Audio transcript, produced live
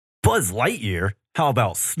Buzz Lightyear. How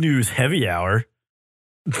about Snooze Heavy Hour?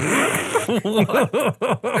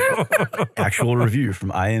 Actual review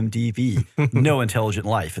from IMDb. No intelligent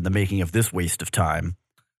life in the making of this waste of time.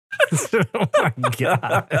 Oh my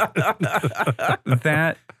God.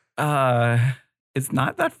 That it's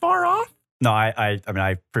not that far off. No, I mean,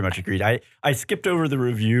 I pretty much agreed. I skipped over the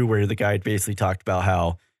review where the guy basically talked about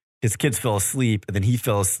how his kids fell asleep, and then he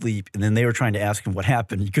fell asleep, and then they were trying to ask him what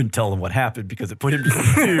happened. He couldn't tell them what happened because it put him to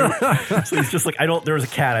sleep too. So he's just like, there was a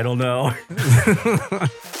cat, I don't know.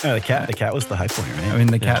 The cat was the high point, right? I mean,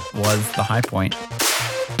 the cat was the high point.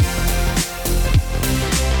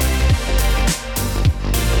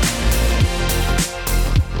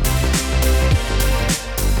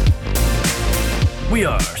 We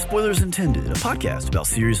are Spoilers Intended, a podcast about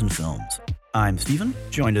series and films. I'm Steven,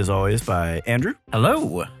 joined as always by Andrew.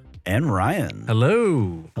 Hello. And Ryan.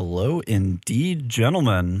 Hello. Hello indeed,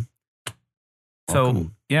 gentlemen. Welcome.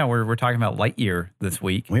 So, yeah, we're talking about Lightyear this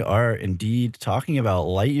week. We are indeed talking about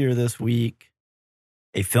Lightyear this week.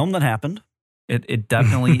 A film that happened. It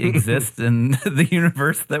definitely exists in the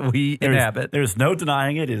universe that we inhabit. There's no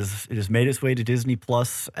denying it. It has made its way to Disney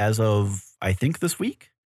Plus as of, I think, this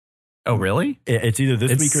week. Oh, really? It's either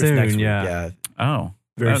this week or soon, it's next week. yeah. Oh,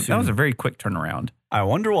 Very that was a very quick turnaround. I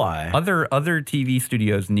wonder why. Other TV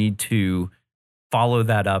studios need to follow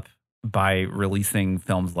that up by releasing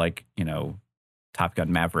films like, Top Gun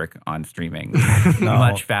Maverick on streaming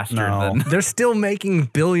much faster than. They're still making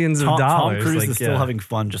billions of dollars. Tom Cruise is still having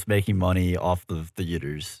fun just making money off the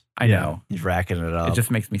theaters. I know. He's racking it up. It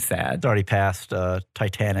just makes me sad. It's already passed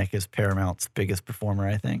Titanic as Paramount's biggest performer,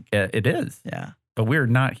 I think. It is. Yeah. But we're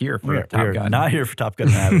not here for Top Gun. We are not here for Top Gun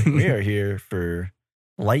Maverick. We are here for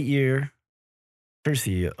Lightyear,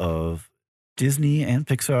 courtesy of Disney and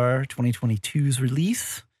Pixar 2022's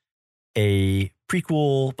release. A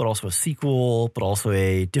prequel, but also a sequel, but also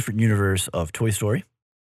a different universe of Toy Story.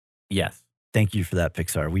 Yes. Thank you for that,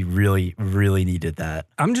 Pixar. We really, really needed that.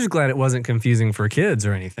 I'm just glad it wasn't confusing for kids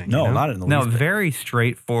or anything. No, not in the least. No, very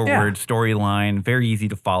straightforward storyline, very easy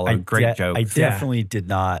to follow, great jokes. I definitely did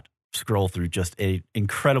not scroll through just an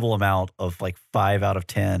incredible amount of like 5 out of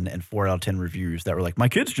 10 and 4 out of 10 reviews that were like, my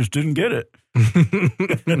kids just didn't get it.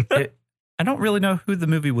 I don't really know who the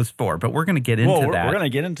movie was for, but we're going to get into that. We're going to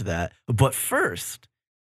get into that. But first,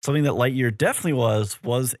 something that Lightyear definitely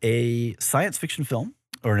was a science fiction film,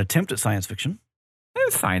 or an attempt at science fiction. It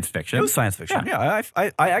was science fiction. It was science fiction. Yeah,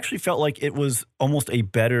 I actually felt like it was almost a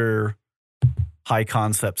better high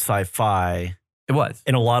concept sci-fi. It was.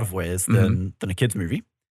 In a lot of ways than a kid's movie.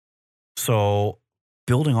 So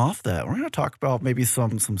building off that, we're going to talk about maybe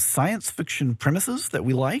some science fiction premises that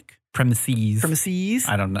we like. Premises.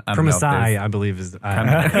 I don't know. Premises, I believe is.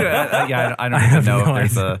 Yeah, I don't even know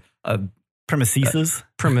if there's a premises.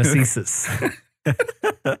 Premises.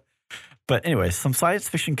 But anyway, some science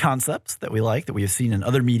fiction concepts that we like, that we have seen in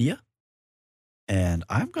other media. And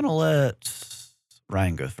I'm going to let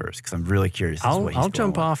Ryan go first because I'm really curious. I'll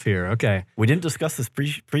jump off here. Okay. We didn't discuss this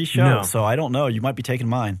pre-show, so I don't know. You might be taking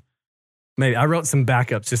mine. Maybe. I wrote some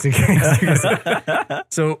backups just in case.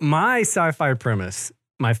 So my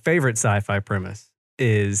favorite sci-fi premise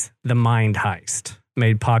is the mind heist,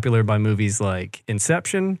 made popular by movies like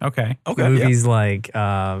Inception. Okay. Movies like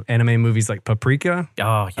anime movies like Paprika.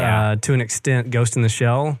 Oh, yeah. To an extent, Ghost in the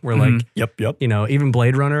Shell, where Yep. Even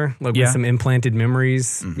Blade Runner, with some implanted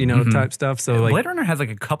memories, type stuff. So Blade Runner has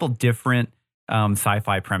like a couple different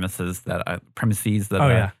sci-fi premises that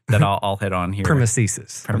I'll hit on here.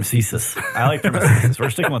 Premises. I like premises.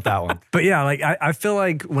 We're sticking with that one. But yeah, I feel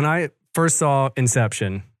like when I first saw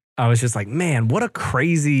Inception, I was just like, man, what a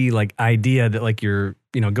crazy idea that you're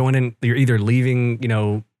going in, you're either leaving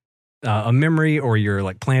a memory, or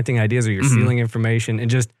you're planting ideas, or you're stealing information, and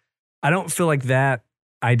just I don't feel like that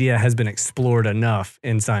idea has been explored enough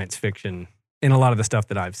in science fiction in a lot of the stuff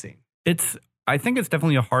that I've seen. I think it's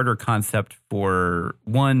definitely a harder concept for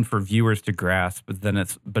viewers to grasp,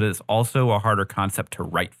 but it's also a harder concept to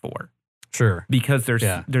write for. Sure, because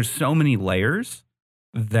there's so many layers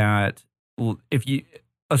that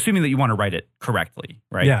assuming that you want to write it correctly,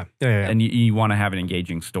 right? Yeah. And you want to have an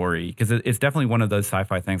engaging story, because it's definitely one of those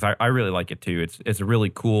sci-fi things. I really like it too. It's a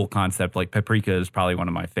really cool concept. Like Paprika is probably one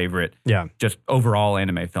of my favorite. Just overall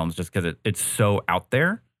anime films, just because it's so out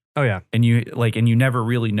there. Oh yeah. And you never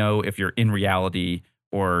really know if you're in reality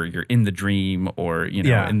or you're in the dream, or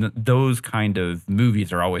and those kind of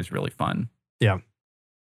movies are always really fun. Yeah.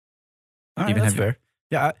 All right, that's fair.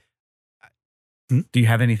 Yeah. Do you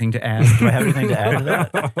have anything to add? Do I have anything to add to that?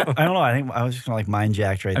 I don't know. I think I was just kind of mind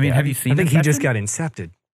jacked right there. I mean, have you seen I think Inception? he just got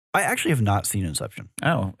incepted. I actually have not seen Inception.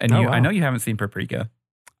 Oh, and I know you haven't seen Paprika.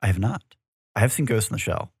 I have not. I have seen Ghost in the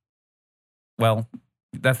Shell. Well,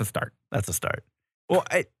 that's a start. That's a start. Well,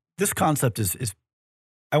 this concept is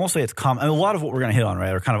I won't say it's common. A lot of what we're going to hit on,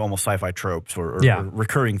 right, are kind of almost sci-fi tropes or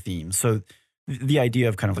recurring themes. So the idea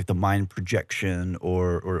of kind of like the mind projection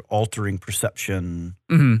or altering perception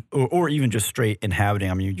or even just straight inhabiting.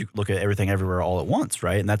 I mean, you look at everything everywhere all at once,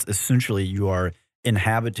 right? And that's essentially you are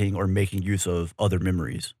inhabiting or making use of other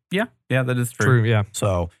memories. Yeah, that is true. Yeah.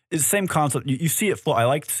 So it's the same concept. You see it flow. I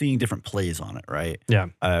like seeing different plays on it, right? Yeah.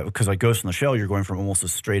 Because like Ghost in the Shell, you're going from almost a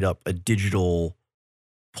straight up a digital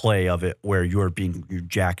play of it where you're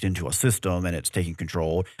jacked into a system and it's taking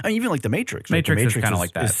control. I mean, even like the Matrix. Right? Matrix is kind of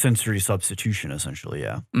like that. Is sensory substitution, essentially,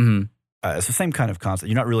 yeah. Mm-hmm. It's the same kind of concept.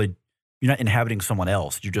 You're not inhabiting someone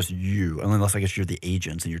else. You're just you, unless I guess you're the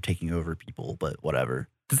agents and you're taking over people, but whatever.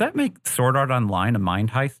 Does that make Sword Art Online a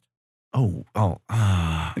mind heist?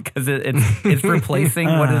 Because it's replacing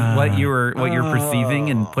what you're perceiving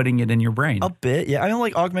and putting it in your brain. A bit, yeah. I mean,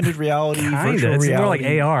 like augmented reality, virtual it's reality. more like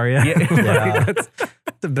AR, yeah. Yeah.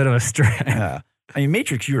 That's a bit of a stretch. Yeah. I mean,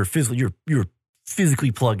 Matrix, you were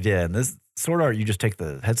physically plugged in. This Sword Art, you just take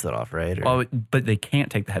the headset off, right? Well, but they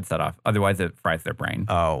can't take the headset off, otherwise it fries their brain.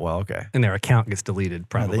 Oh, well, okay. And their account gets deleted.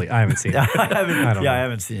 Probably. I haven't seen it. I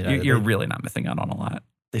haven't seen it. You're really not missing out on a lot.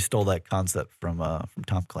 They stole that concept from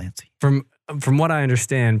Tom Clancy. From what I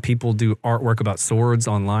understand, people do artwork about swords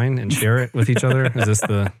online and share it with each other. Is this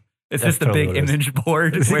the? It's just a big image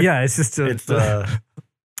board. Yeah, it's just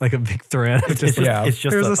like a big thread. It's just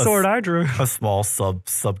here's a sword I drew. A small sub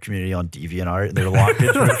community on DeviantArt. They're locked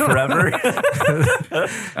into it forever.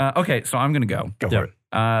 Okay, so I'm gonna go. Go for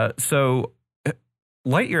it. So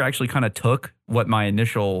Lightyear actually kind of took what my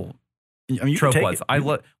initial trope was.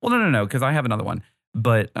 No, because I have another one.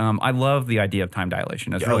 But I love the idea of time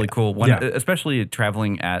dilation. It's really cool. Especially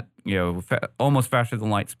traveling at almost faster than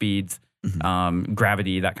light speeds,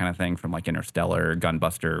 gravity, that kind of thing from like Interstellar,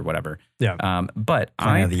 Gunbuster, whatever. Yeah. But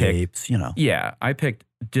Planet of the Apes, Yeah, I picked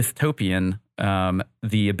dystopian,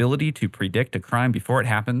 the ability to predict a crime before it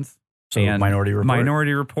happens. So and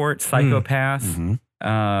Minority Report, Psychopaths,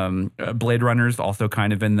 Blade Runner's also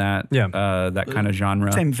kind of in that that kind of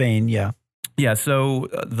genre. Same vein, yeah. Yeah, so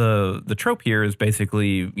the trope here is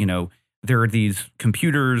basically, there are these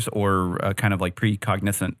computers or kind of like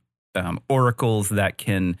precognizant oracles that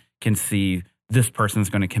can see this person's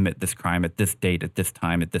going to commit this crime at this date, at this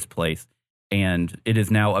time, at this place. And it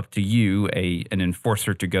is now up to you, an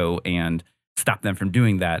enforcer, to go and stop them from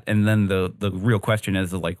doing that. And then the real question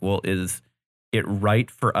is like, well, is it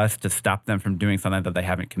right for us to stop them from doing something that they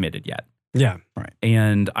haven't committed yet? Yeah. Right.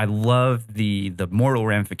 And I love the moral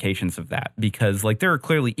ramifications of that because like there are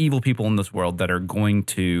clearly evil people in this world that are going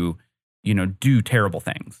to, do terrible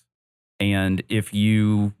things. And if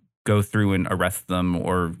you go through and arrest them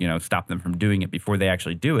or, stop them from doing it before they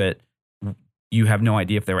actually do it, you have no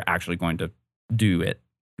idea if they were actually going to do it,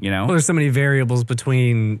 Well, there's so many variables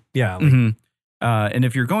between, and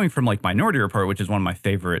if you're going from like Minority Report, which is one of my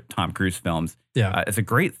favorite Tom Cruise films, it's a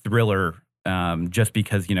great thriller. Just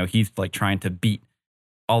because, he's like trying to beat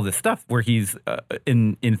all this stuff where he's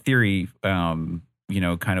in theory, kind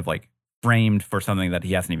of like framed for something that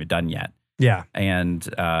he hasn't even done yet. Yeah. And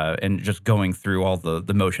just going through all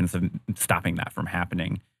the motions of stopping that from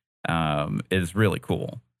happening is really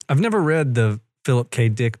cool. I've never read the Philip K.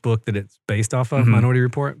 Dick book that it's based off of, Minority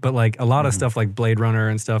Report, but like a lot of stuff like Blade Runner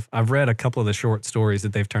and stuff, I've read a couple of the short stories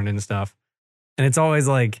that they've turned into stuff. And it's always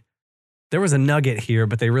like, there was a nugget here,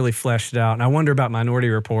 but they really fleshed it out. And I wonder about Minority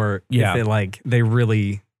Report if they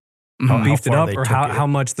really beefed it up or how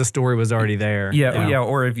much the story was already there. Yeah,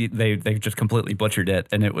 or if they just completely butchered it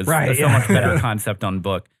and it was so much better concept on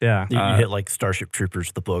book. Yeah. You hit like Starship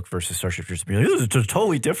Troopers, the book, versus Starship Troopers. This is just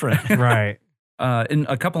totally different. Right. And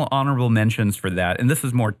a couple of honorable mentions for that, and this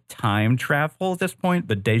is more time travel at this point,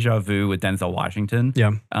 but Deja Vu with Denzel Washington.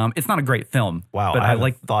 Yeah. It's not a great film. Wow, but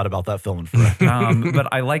I thought about that film in forever.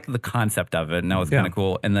 But I like the concept of it, and that was kind of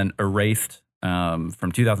cool. And then Erased from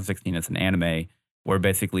 2016, it's an anime where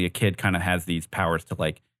basically a kid kind of has these powers to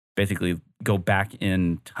like basically go back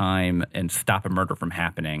in time and stop a murder from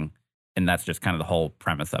happening, and that's just kind of the whole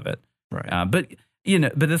premise of it. Right. But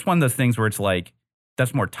it's one of those things where it's like,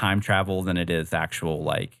 that's more time travel than it is actual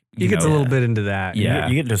like you get a little bit into that. Yeah,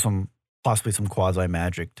 you get into possibly some quasi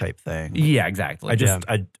magic type thing. Yeah, exactly.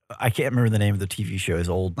 I can't remember the name of the TV show. It's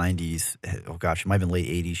old 90s. Oh gosh, it might have been late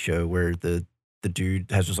 80s show where the dude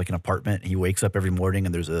has just like an apartment. He wakes up every morning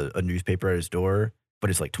and there's a newspaper at his door, but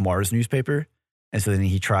it's like tomorrow's newspaper. And so then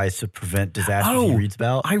he tries to prevent disasters he reads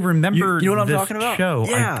about. I remember you know what I'm talking about? Show.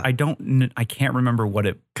 Yeah. I can't remember what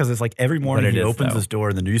it... Because it's like every morning he opens his door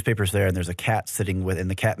and the newspaper's there and there's a cat sitting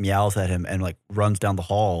and the cat meows at him and like runs down the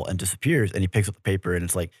hall and disappears. And he picks up the paper and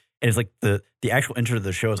it's like, And it's like the actual intro to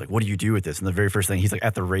the show is like, what do you do with this? And the very first thing, he's like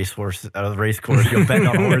at the race course, betting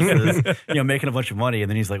on horses, making a bunch of money. And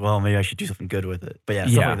then he's like, well, maybe I should do something good with it. But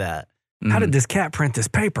stuff like that. How did this cat print this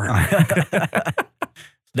paper? It's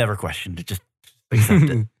never questioned. It just accept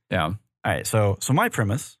it. Yeah. All right. So my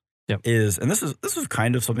premise is, and this is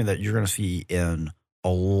kind of something that you're going to see in a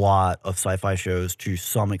lot of sci-fi shows to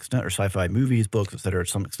some extent, or sci-fi movies, books, et cetera,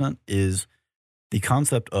 to some extent, is the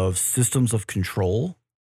concept of systems of control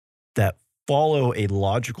that follow a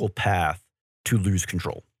logical path to lose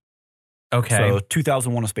control. Okay. So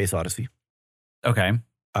 2001: A Space Odyssey. Okay.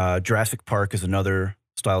 Jurassic Park is another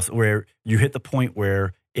style where you hit the point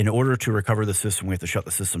where in order to recover the system, we have to shut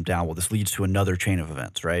the system down. Well, this leads to another chain of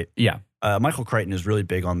events, right? Yeah. Michael Crichton is really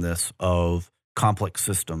big on this of complex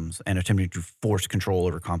systems and attempting to force control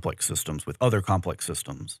over complex systems with other complex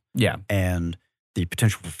systems. Yeah. And the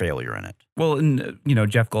potential for failure in it. Well, and,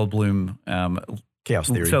 Jeff Goldblum, Chaos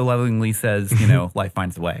Theory. so lovingly says, life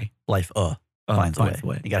finds a way. Life finds a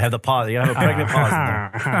way. You got to have the pause. You got to have a pregnant pause in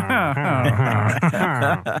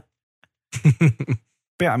there.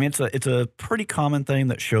 But yeah, I mean, it's a pretty common thing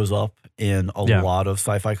that shows up in a lot of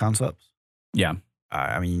sci-fi concepts. Yeah.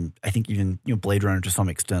 I mean, I think even Blade Runner to some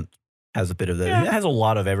extent has a bit of that. Yeah. It has a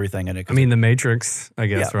lot of everything in it. I mean, The Matrix, I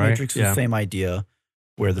guess, right? Matrix is the same idea,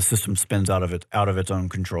 where the system spins out of its own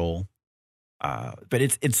control. But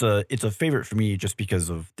it's a favorite for me just because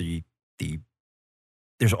of the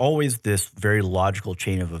there's always this very logical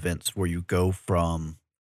chain of events where you go from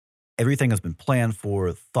everything has been planned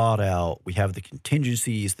for, thought out. We have the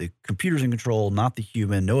contingencies, the computer's in control, not the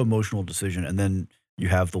human, no emotional decision. And then you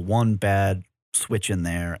have the one bad switch in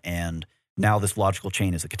there. And now this logical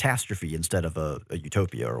chain is a catastrophe instead of a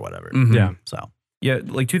utopia or whatever. Mm-hmm. Yeah. So, yeah,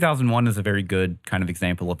 like 2001 is a very good kind of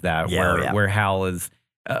example of that, where Hal is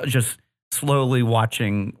just slowly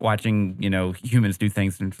watching, humans do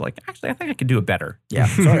things, and it's like, actually, I think I could do it better. Yeah,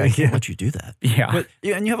 sorry, I can't let you do that. Yeah, but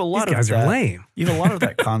and you have a lot These guys of that. are lame. You have a lot of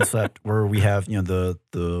that concept where we have, the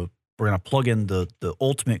we're going to plug in the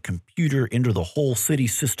ultimate computer into the whole city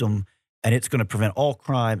system, and it's going to prevent all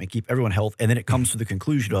crime and keep everyone healthy. And then it comes to the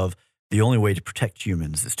conclusion of the only way to protect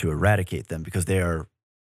humans is to eradicate them because they are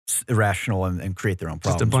irrational and create their own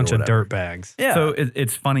problems. Just a bunch of dirt bags. Yeah. So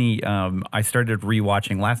it's funny. I started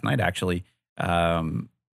rewatching last night, actually, the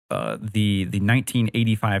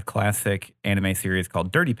 1985 classic anime series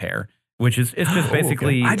called Dirty Pair, which is just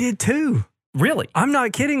basically. I did too. Really? I'm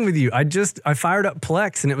not kidding with you. I fired up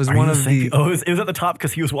Plex and it was one of the. Oh, it was at the top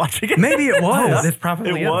because he was watching it. Maybe it was. That's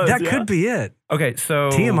probably it was. That could be it. Okay, so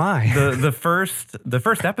TMI. The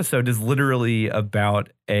first episode is literally about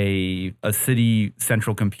a city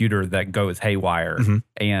central computer that goes haywire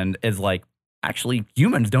and is like, actually,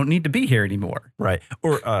 humans don't need to be here anymore. Right.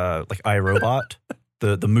 Or like iRobot,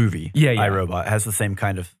 the movie. Yeah. iRobot has the same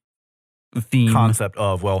kind of theme concept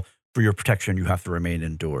of, well, for your protection, you have to remain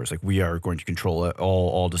indoors. Like we are going to control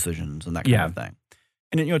all decisions and that kind of thing.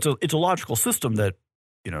 And it's a logical system that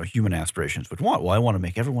human aspirations would want. Well, I want to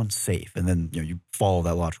make everyone safe, and then you follow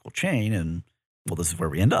that logical chain, and well, this is where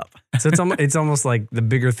we end up. So it's almost like the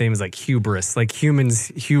bigger theme is like hubris, like humans'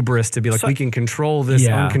 hubris to be like we can control this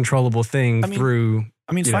uncontrollable thing through.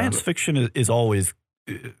 I mean, science fiction is always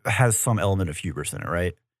has some element of hubris in it,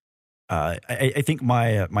 right? I think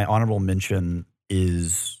my honorable mention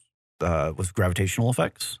was gravitational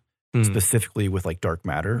effects, specifically with like dark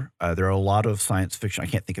matter. There are a lot of science fiction. I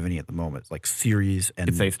can't think of any at the moment. Like series and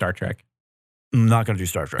could say Star Trek. I'm not going to do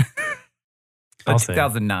Star Trek.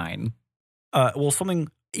 2009. Well, something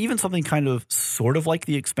kind of sort of like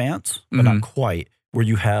The Expanse, but not quite, where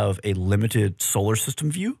you have a limited solar system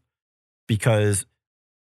view, because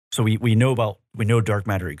so we know dark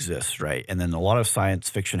matter exists, right? And then a lot of science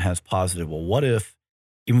fiction has posited, well, what if,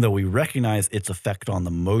 even though we recognize its effect on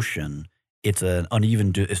the motion, it's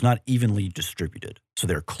not evenly distributed. So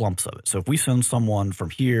there are clumps of it. So if we send someone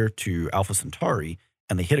from here to Alpha Centauri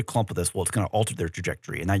and they hit a clump of this, well, it's going to alter their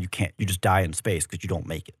trajectory. And now you just die in space because you don't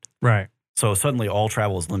make it. Right. So suddenly all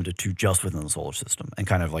travel is limited to just within the solar system, and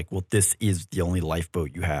kind of like, well, this is the only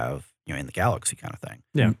lifeboat you have, in the galaxy kind of thing.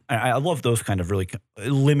 Yeah. I love those kind of really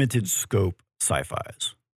limited scope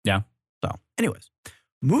sci-fis. Yeah. So anyways,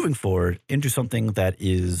 moving forward into something that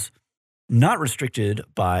is not restricted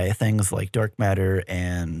by things like dark matter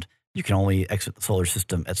and you can only exit the solar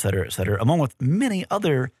system, et cetera, along with many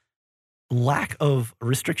other lack of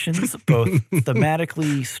restrictions, both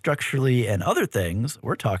thematically, structurally, and other things.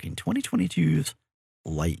 We're talking 2022's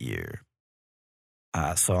Lightyear.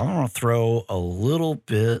 So I'm going to throw a little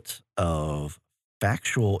bit of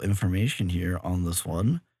factual information here on this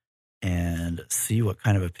one and see what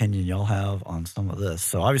kind of opinion y'all have on some of this.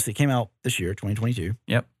 So obviously it came out this year, 2022.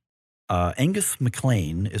 Yep. Angus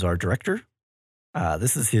MacLean is our director.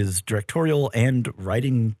 This is his directorial and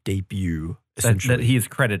writing debut, essentially. That he is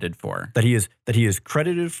credited for. That he is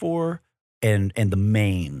credited for, and the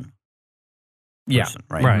main person,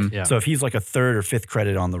 right? Right. Yeah. So if he's like a third or fifth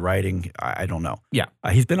credit on the writing, I don't know. Yeah.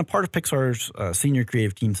 He's been a part of Pixar's senior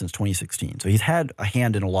creative team since 2016. So he's had a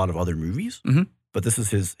hand in a lot of other movies, but this is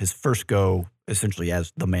his first go, essentially,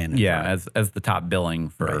 as the man. As the top billing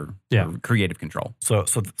for creative control. So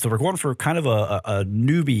we're going for kind of a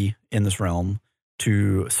newbie in this realm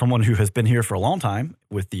to someone who has been here for a long time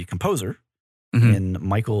with the composer in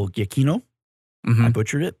Michael Giacchino. I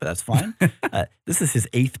butchered it, but that's fine. This is his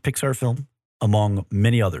 8th Pixar film, among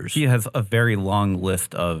many others. He has a very long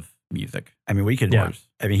list of music. I mean,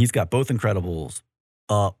 he's got both Incredibles,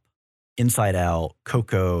 Up, Inside Out,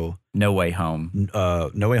 Coco, No Way Home,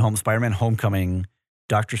 No Way Home, Spider-Man: Homecoming,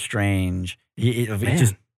 Doctor Strange.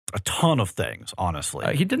 Just a ton of things,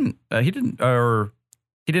 honestly. He didn't have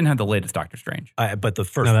the latest Doctor Strange. But the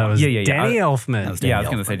first that one. was Danny Elfman. That was Danny I was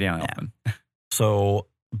going to say Danny Elfman. So,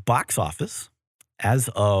 box office, as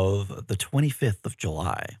of the 25th of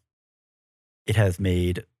July, it has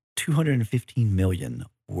made $215 million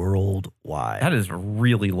worldwide. That is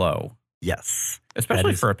really low. Yes.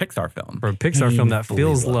 Especially for a Pixar film. For a Pixar film, that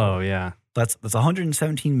feels low, yeah. That's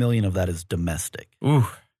 $117 million of that is domestic. Ooh.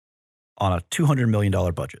 On a $200 million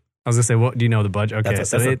budget. I was going to say, what do you know the budget?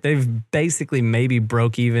 Okay, they've basically maybe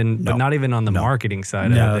broke even, but not even on the marketing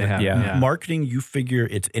side. Marketing, you figure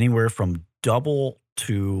it's anywhere from double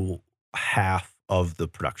to half of the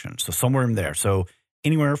production. So somewhere in there. So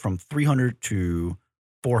anywhere from 300 to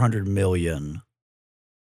 400 million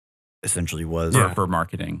essentially was for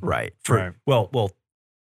marketing. Right. Well,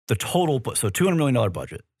 the total, so $200 million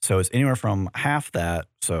budget. So it's anywhere from half that,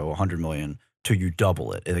 so 100 million, to you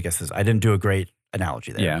double it. I guess I didn't do a great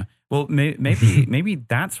analogy there. Yeah. Well, maybe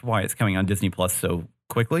that's why it's coming on Disney Plus so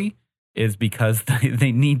quickly, is because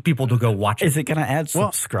they need people to go watch it. Is it going to add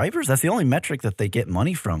subscribers? That's the only metric that they get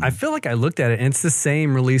money from. I feel like I looked at it, and it's the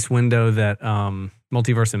same release window that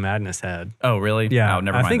Multiverse of Madness had. Oh, really? Yeah. Oh,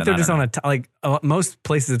 never mind. I think they're just on most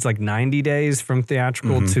places it's like 90 days from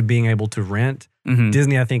theatrical to being able to rent.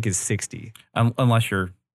 Disney, I think, is 60. Unless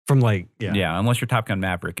you're from unless you're Top Gun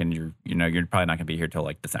Maverick and you're probably not going to be here till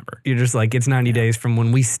like December. You're just like, it's 90 days from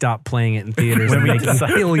when we stop playing it in theaters and making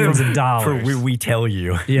billions of dollars. We tell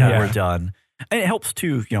you, we're done. And it helps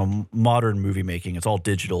too, modern movie making. It's all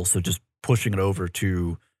digital, so just pushing it over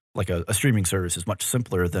to like a streaming service is much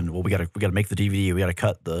simpler than, well, we got to make the DVD, we got to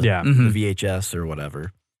cut the VHS or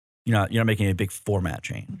whatever. You're not making a big format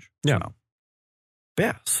change. Yeah.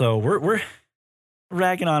 So we're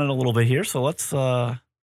ragging on it a little bit here. So let's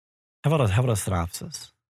how about a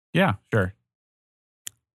synopsis? Yeah, sure.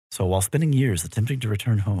 So while spending years attempting to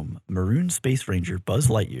return home, Maroon Space Ranger Buzz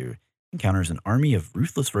Lightyear encounters an army of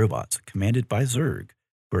ruthless robots commanded by Zurg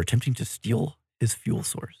who are attempting to steal his fuel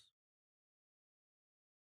source.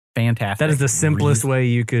 Fantastic. That is the simplest way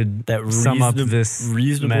you could sum up this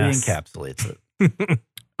reasonably mess. Encapsulates it.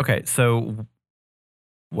 Okay, so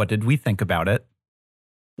what did we think about it?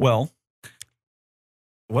 Well,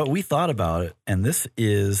 what we thought about it, and this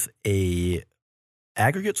is a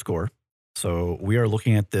aggregate score. So we are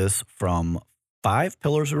looking at this from 5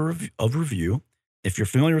 pillars of review. If you're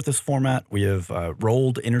familiar with this format, we have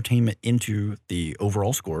rolled entertainment into the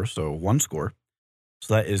overall score, so 1 score.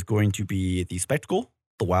 So that is going to be the spectacle,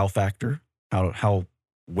 the wow factor, how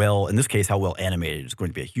well, in this case, how well animated is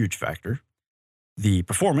going to be a huge factor. The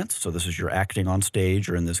performance, so this is your acting on stage,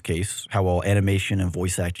 or in this case, how well animation and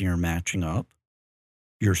voice acting are matching up.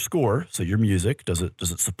 Your score, so your music, does it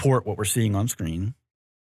support what we're seeing on screen?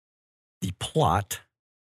 The plot,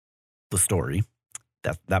 the story,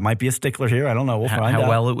 that might be a stickler here. I don't know. We'll find out. How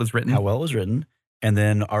well it was written. How well it was written. And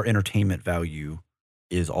then our entertainment value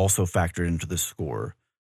is also factored into the score.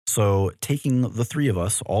 So taking the 3 of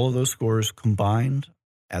us, all of those scores combined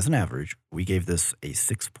as an average, we gave this a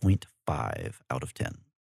 6.5 out of 10.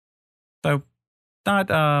 So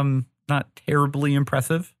not terribly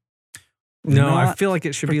impressive. No, I feel like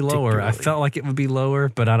it should be lower. I felt like it would be lower,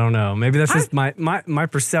 but I don't know. Maybe that's just my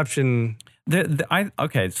perception.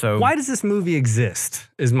 So why does this movie exist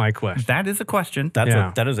is my question. That is a question.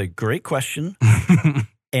 That is a great question.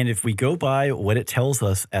 And if we go by what it tells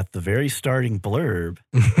us at the very starting blurb,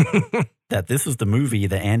 that this is the movie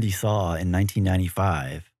that Andy saw in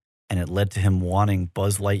 1995, and it led to him wanting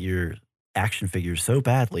Buzz Lightyear action figures so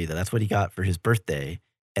badly that that's what he got for his birthday,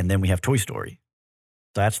 and then we have Toy Story.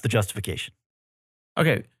 So that's the justification.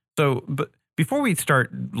 Okay, so but before we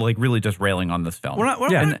start like really just railing on this film, we're not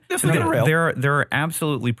gonna rail. There are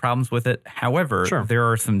absolutely problems with it. However, there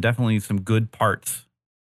are definitely some good parts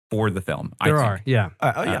for the film. There are, yeah.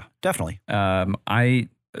 Yeah, definitely.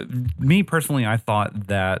 Me personally, I thought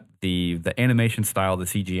that the animation style, the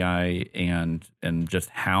CGI, and just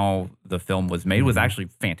how the film was made was actually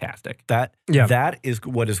fantastic. That is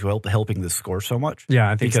what is helping this score so much. Yeah,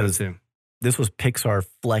 I think so too. This was Pixar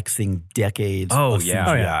flexing decades of CGI.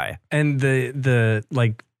 Oh, yeah. And the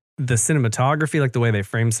cinematography, like the way they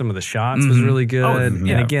framed some of the shots was really good. And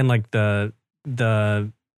again, like the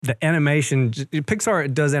animation,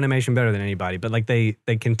 Pixar does animation better than anybody, but like they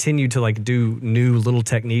continue to like do new little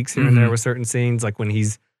techniques here and there with certain scenes. Like when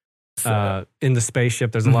he's in the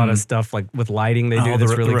spaceship, there's a lot of stuff like with lighting they do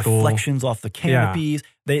that's really cool. Reflections off the canopies.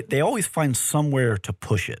 They always find somewhere to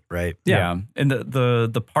push it, right? Yeah. And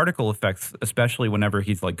the particle effects, especially whenever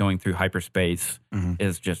he's like going through hyperspace,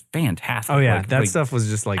 is just fantastic. Oh yeah, like, that stuff was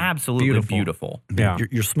just like absolutely beautiful. Yeah.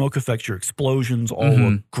 Your smoke effects, your explosions all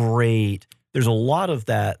look great. There's a lot of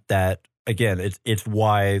that again, it's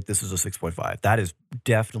why this is a 6.5. That is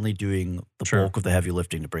definitely doing the bulk of the heavy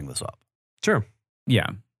lifting to bring this up. Sure. Yeah.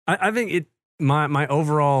 I think my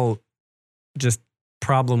overall just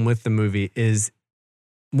problem with the movie is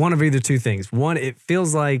one of either two things. One, it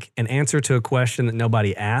feels like an answer to a question that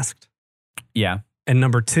nobody asked. Yeah. And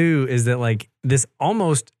number two is that like this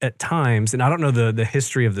almost at times, and I don't know the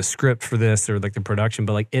history of the script for this or like the production,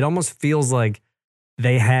 but like it almost feels like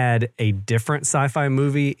they had a different sci-fi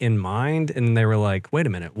movie in mind, and they were like, wait a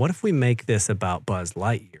minute, what if we make this about Buzz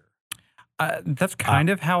Lightyear? That's kind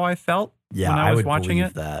of how I felt when I was watching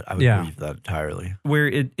it. I would believe that entirely. Where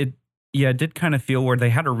it did kind of feel where they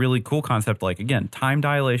had a really cool concept, like, again, time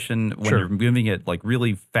dilation when you're moving at like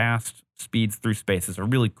really fast speeds through space is a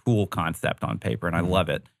really cool concept on paper, and I love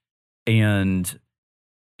it. And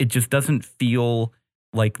it just doesn't feel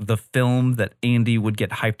like the film that Andy would get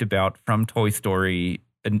hyped about from Toy Story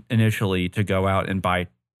initially to go out and buy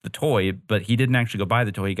the toy, but he didn't actually go buy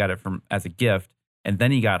the toy. He got it as a gift, and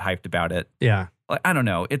then he got hyped about it. Yeah. Like, I don't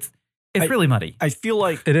know. It's really muddy. I feel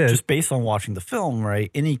like it is. Just based on watching the film,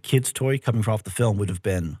 right? Any kid's toy coming off the film would have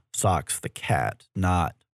been Socks the cat,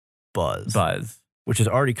 not Buzz. Which is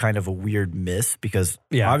already kind of a weird miss because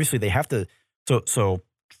obviously they have to. So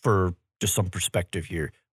for just some perspective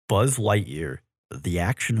here, Buzz Lightyear, the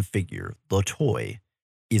action figure, the toy,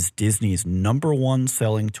 is Disney's #1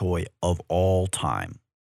 selling toy of all time.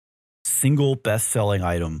 Single best-selling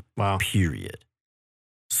item, period.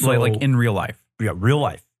 So, like in real life? Yeah, real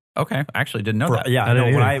life. Okay, I actually didn't know that.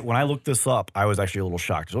 Yeah, when I looked this up, I was actually a little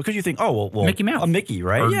shocked. Because you think, well, Mickey Mouse. A Mickey,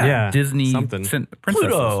 right? Or Disney something. Princesses.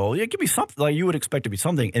 Pluto. Yeah, give me something. Like you would expect to be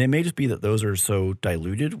something. And it may just be that those are so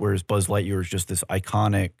diluted, whereas Buzz Lightyear is just this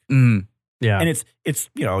iconic. Yeah. And it's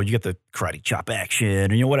you get the karate chop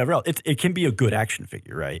action and whatever else. It can be a good action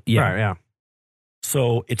figure, right? Yeah. Right, yeah.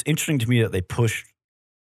 So it's interesting to me that they pushed.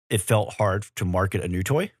 It felt hard to market a new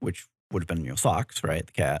toy, which would have been Socks, right?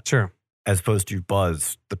 The cat. Sure. As opposed to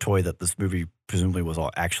Buzz, the toy that this movie presumably was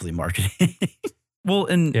all actually marketing. Well,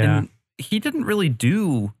 and he didn't really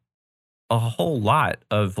do a whole lot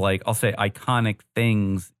of like, I'll say iconic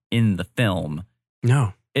things in the film.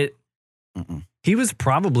 No. He was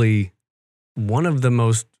probably one of the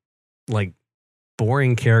most like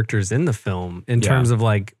boring characters in the film in terms of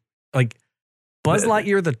like Buzz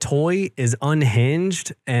Lightyear the toy is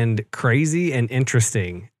unhinged and crazy and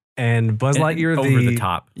interesting. And Buzz Lightyear over the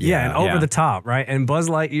top. And over the top, right? And Buzz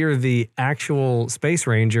Lightyear, the actual Space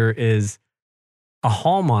Ranger, is a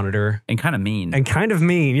hall monitor. And kind of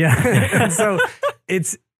mean. Yeah. And so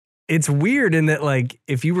it's weird in that, like,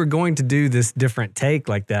 if you were going to do this different take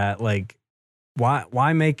like that, like,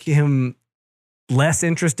 why make him less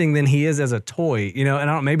interesting than he is as a toy? And I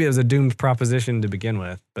don't know, maybe it was a doomed proposition to begin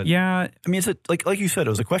with. But yeah, I mean, it's like you said, it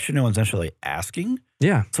was a question no one's necessarily asking.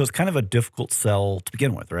 Yeah. So it's kind of a difficult sell to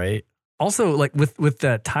begin with, right? Also, like with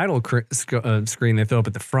that title screen they throw up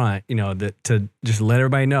at the front, that to just let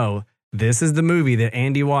everybody know this is the movie that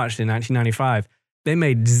Andy watched in 1995. They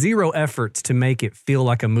made zero efforts to make it feel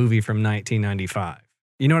like a movie from 1995.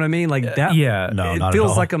 You know what I mean? Like that. It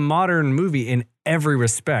feels like a modern movie in every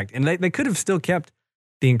respect. And they could have still kept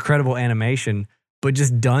the incredible animation, but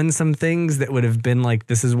just done some things that would have been like,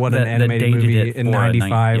 this is what an animated movie in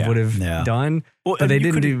 95 would have done. Well, but they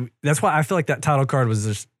didn't do. That's why I feel like that title card was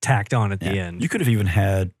just tacked on at the end. You could have even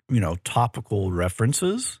had, topical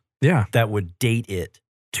references that would date it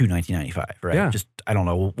to 1995, right? Yeah. Just, I don't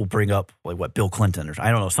know, we'll bring up like what Bill Clinton or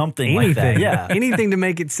I don't know, something like that. Yeah. Anything to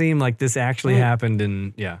make it seem like this actually happened.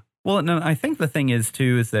 And Well, no, I think the thing is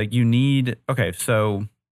too, is that you need, so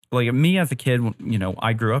like me as a kid,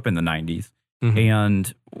 I grew up in the 90s.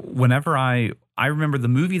 And whenever I remember the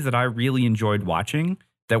movies that I really enjoyed watching,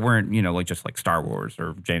 that weren't, like just like Star Wars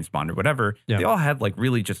or James Bond or whatever. Yeah. They all had like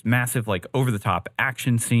really just massive, like over the top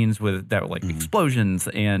action scenes with that, like explosions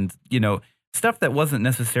and, stuff that wasn't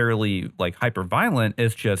necessarily like hyper violent.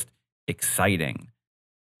 It's just exciting.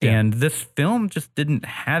 Yeah. And this film just didn't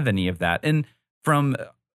have any of that. And from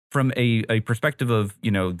a perspective of,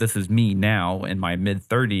 this is me now in my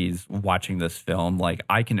mid-30s watching this film, like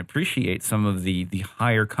I can appreciate some of the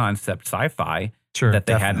higher concept sci-fi that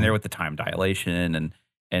they had in there with the time dilation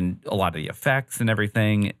and a lot of the effects and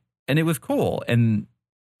everything. And it was cool.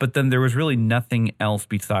 But then there was really nothing else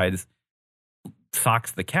besides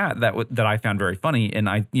Socks the cat that I found very funny.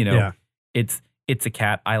 And it's a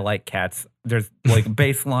cat. I like cats. There's like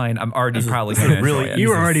baseline. I'm already probably going to really. You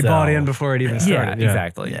were already bought in before it even started. Yeah,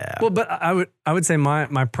 exactly. Yeah. Well, but I would say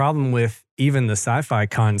my problem with even the sci-fi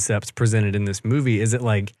concepts presented in this movie is that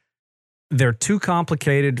like they're too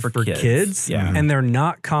complicated for kids, and they're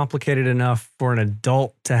not complicated enough for an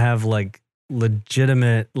adult to have like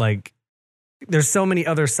legitimate like. There's so many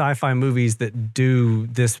other sci-fi movies that do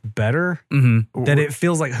this better that it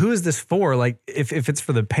feels like, who is this for? Like if it's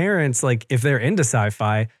for the parents, like if they're into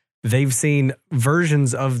sci-fi, they've seen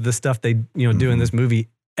versions of the stuff they do in this movie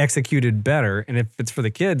executed better. And if it's for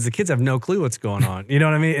the kids have no clue what's going on. You know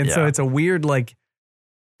what I mean? And so it's a weird, like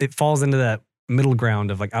it falls into that middle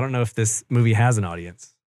ground of like, I don't know if this movie has an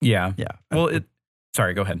audience. Yeah. Yeah. Well,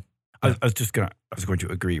 sorry, go ahead. I was going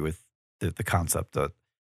to agree with the concept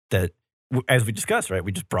that as we discussed, right,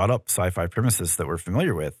 we just brought up sci-fi premises that we're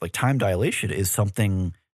familiar with. Like time dilation is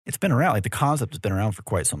something, it's been around. Like the concept has been around for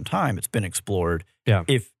quite some time. It's been explored. Yeah.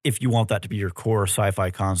 If you want that to be your core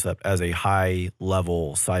sci-fi concept as a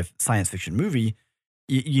high-level science fiction movie,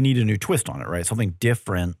 you need a new twist on it, right? Something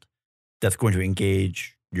different that's going to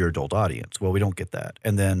engage your adult audience. Well, we don't get that.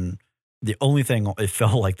 And then the only thing it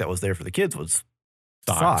felt like that was there for the kids was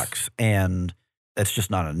socks. And that's just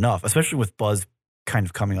not enough, especially with Buzz kind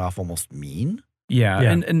of coming off almost mean. Yeah.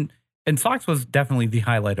 And Socks was definitely the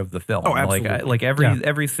highlight of the film. Oh, absolutely. Like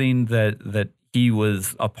every scene that he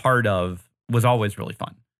was a part of was always really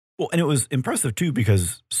fun. Well, and it was impressive too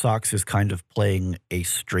because Socks is kind of playing a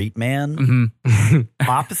straight man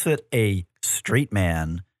opposite a straight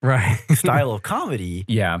man style of comedy.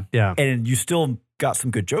 Yeah. Yeah. And you still got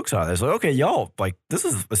some good jokes on it. It's like, okay, y'all, like this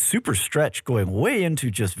is a super stretch going way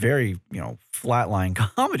into just very, flatline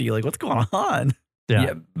comedy. Like what's going on?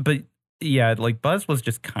 Yeah. But yeah, like Buzz was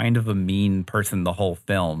just kind of a mean person the whole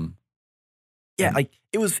film. Yeah, like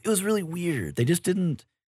it was really weird. They just didn't.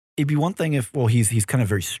 It'd be one thing if he's kind of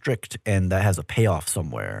very strict and that has a payoff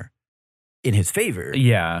somewhere in his favor.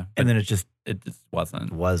 Yeah, and then it just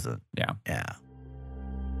wasn't. Yeah.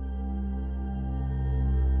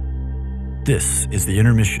 This is the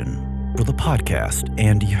intermission for the podcast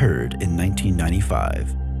Andy heard in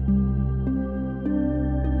 1995.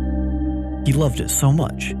 He loved it so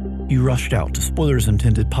much, he rushed out to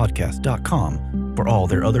spoilersintendedpodcast.com for all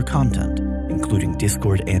their other content, including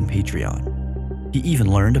Discord and Patreon. He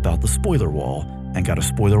even learned about the spoiler wall and got a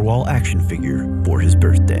spoiler wall action figure for his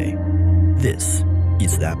birthday. This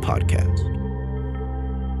is that podcast.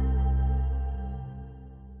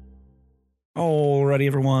 Alrighty,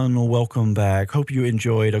 everyone, welcome back. Hope you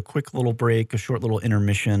enjoyed a quick little break, a short little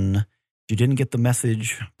intermission. If you didn't get the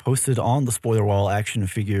message posted on the spoiler wall action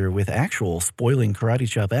figure with actual spoiling karate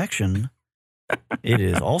chop action, it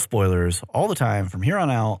is all spoilers all the time from here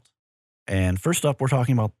on out. And first up, we're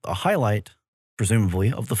talking about a highlight,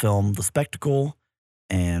 presumably, of the film, The Spectacle.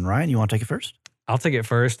 And Ryan, you want to take it first? I'll take it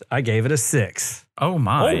first. I gave it a 6. Oh,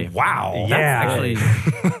 my. Oh, wow. Yeah. Actually,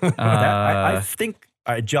 I think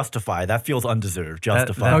I justify. That feels undeserved.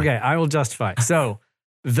 Justify. Okay, I will justify. So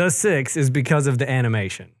the 6 is because of the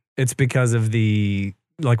animation. It's because of the,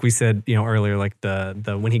 like we said, earlier, like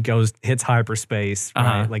the when he hits hyperspace,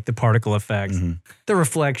 right? Like the particle effects, the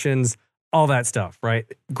reflections, all that stuff, right?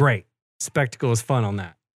 Great. Spectacle is fun on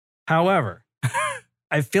that. However,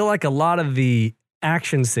 I feel like a lot of the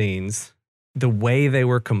action scenes, the way they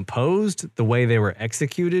were composed, the way they were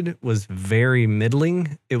executed was very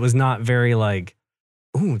middling. It was not very like,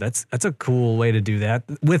 ooh, that's a cool way to do that.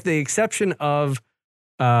 With the exception of,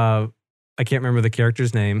 I can't remember the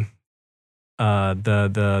character's name.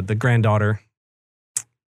 The granddaughter.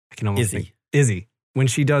 I can almost think Izzy, when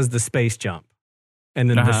she does the space jump and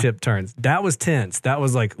then the ship turns. That was tense. That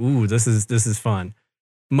was like, ooh, this is fun.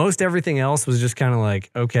 Most everything else was just kind of like,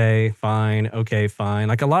 okay, fine.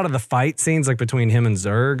 Like a lot of the fight scenes, like between him and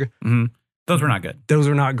Zurg, those were not good. Those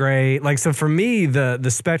were not great. Like, so for me, the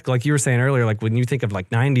spectacle, like you were saying earlier, like when you think of like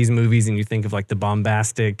 90s movies and you think of like the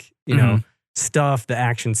bombastic, stuff, the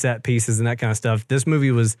action set pieces and that kind of stuff, this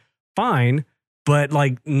movie was fine, but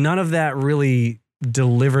like none of that really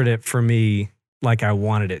delivered it for me like I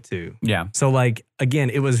wanted it to. Yeah. So like, again,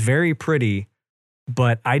 it was very pretty,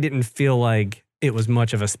 but I didn't feel like it was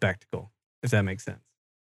much of a spectacle, if that makes sense.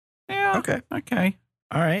 Yeah. Okay. Okay.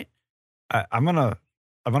 All right. I'm gonna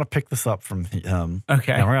pick this up from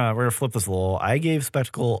Okay. and we're gonna flip this a little. I gave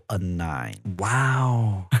Spectacle a 9.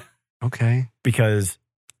 Wow. Okay. Because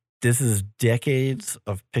this is decades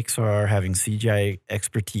of Pixar having CGI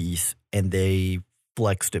expertise, and they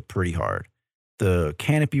flexed it pretty hard. The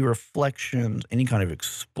canopy reflections, any kind of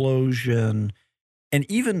explosion, and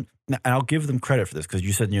even, and I'll give them credit for this because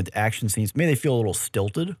you said, the action scenes, maybe they feel a little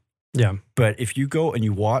stilted. Yeah. But if you go and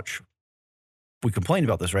you watch, we complained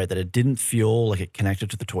about this, right? That it didn't feel like it connected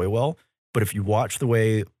to the toy well. But if you watch the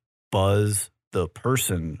way Buzz, the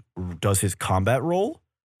person, does his combat role,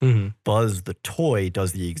 Buzz, the toy,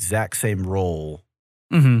 does the exact same role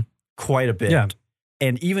quite a bit. Yeah.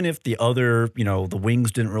 And even if the other, the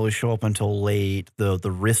wings didn't really show up until late, the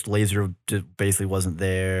wrist laser basically wasn't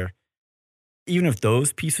there. Even if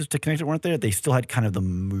those pieces to connect it weren't there, they still had kind of the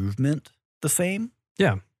movement the same.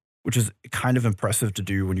 Yeah. Which is kind of impressive to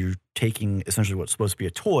do when you're taking essentially what's supposed to be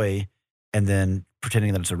a toy and then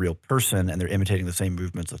pretending that it's a real person and they're imitating the same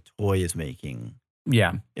movements a toy is making.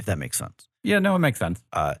 Yeah. If that makes sense. Yeah, no, it makes sense.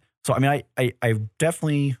 So, I mean, I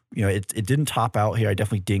definitely, it didn't top out here. I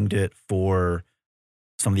definitely dinged it for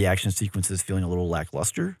some of the action sequences feeling a little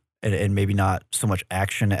lackluster and maybe not so much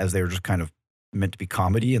action as they were just kind of meant to be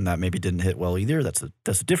comedy, and that maybe didn't hit well either. That's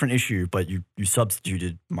a different issue, but you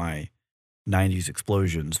substituted my 90s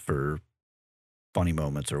explosions for funny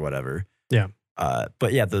moments or whatever. Yeah.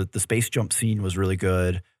 But yeah, the space jump scene was really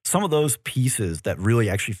good. Some of those pieces that really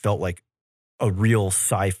actually felt like a real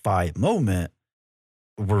sci-fi moment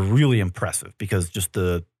were really impressive because just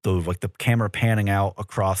the camera panning out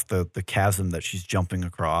across the chasm that she's jumping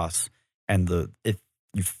across, and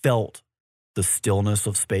you felt the stillness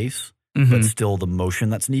of space, but still the motion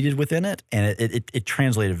that's needed within it, and it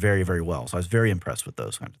translated very, very well. So I was very impressed with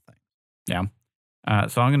those kind of things. Yeah.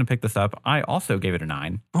 So I'm going to pick this up. I also gave it a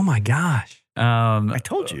 9. Oh my gosh. I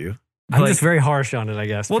told you. I'm just very harsh on it, I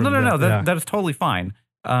guess. Well, no. That is totally fine.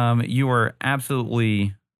 You were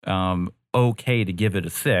absolutely okay to give it a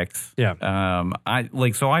 6. Yeah.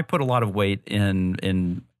 I put a lot of weight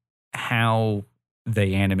in how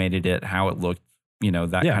they animated it, how it looked,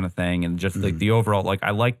 that kind of thing, and just like the overall.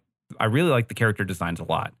 I really like the character designs a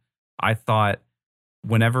lot. I thought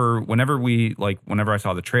whenever I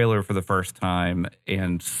saw the trailer for the first time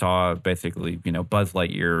and saw basically Buzz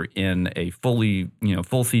Lightyear in a full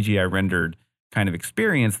CGI rendered kind of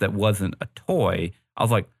experience that wasn't a toy, I was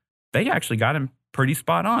like, they actually got him pretty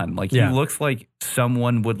spot on. Like, he looks like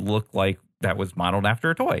someone would look like that was modeled after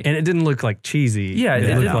a toy. And it didn't look like cheesy. Yeah,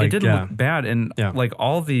 it didn't look bad. And like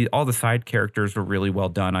all the side characters were really well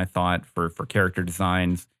done, I thought, for character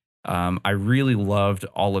designs. I really loved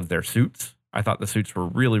all of their suits. I thought the suits were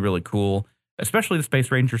really, really cool, especially the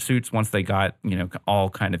Space Ranger suits once they got, all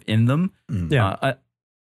kind of in them. Yeah.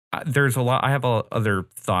 There's a lot. I have other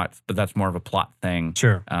thoughts, but that's more of a plot thing.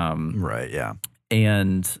 Sure. Right. Yeah.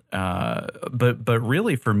 And but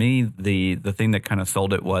really for me, the thing that kind of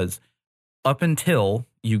sold it was up until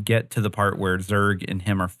you get to the part where Zurg and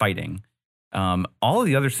him are fighting. All of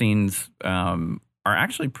the other scenes are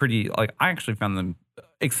actually pretty. Like, I actually found them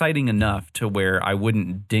exciting enough to where I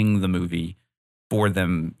wouldn't ding the movie for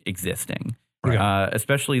them existing. Right.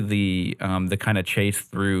 Especially the kind of chase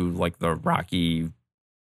through like the rocky,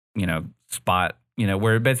 spot,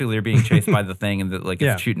 where basically they're being chased by the thing and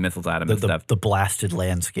it's shooting missiles at them and stuff. The blasted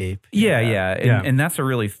landscape. Yeah. And that's a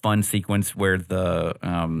really fun sequence where the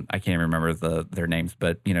I can't remember their names,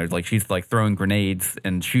 but she's like throwing grenades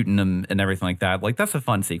and shooting them and everything like that. Like, that's a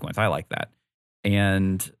fun sequence. I like that.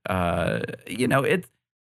 And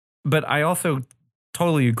but I also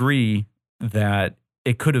totally agree that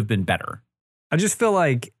it could have been better. I just feel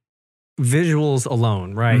like visuals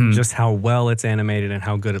alone, right? Just how well it's animated and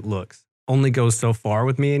how good it looks only goes so far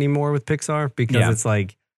with me anymore with Pixar, because it's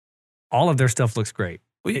like all of their stuff looks great.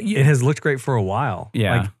 It has looked great for a while.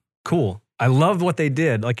 Yeah. Like, cool. I love what they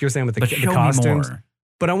did. Like you're saying with the costumes.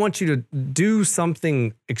 But I want you to do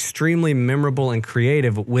something extremely memorable and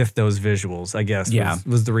creative with those visuals, I guess,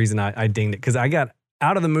 was the reason I dinged it. Because I got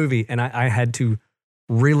out of the movie and I had to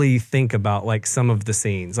really think about like some of the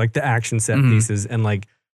scenes, like the action set pieces, and like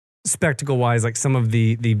spectacle wise, like some of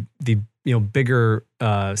the bigger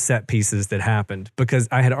set pieces that happened, because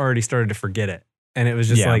I had already started to forget it. And it was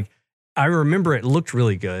just like, I remember it looked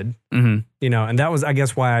really good, and that was, I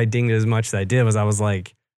guess, why I dinged it as much as I did, was I was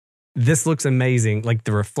like, this looks amazing. Like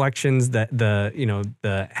the reflections,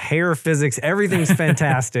 the hair physics, everything's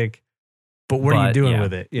fantastic. But what are you doing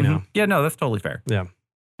with it? You know? Yeah, no, that's totally fair. Yeah.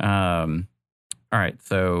 All right.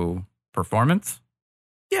 So performance.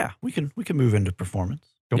 Yeah, we can move into performance.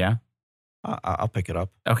 Cool. Yeah. I'll pick it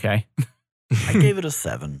up. Okay. I gave it a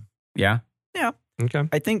 7. Yeah. Yeah. Okay.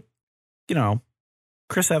 I think,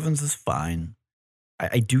 Chris Evans is fine.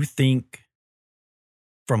 I do think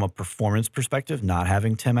from a performance perspective, not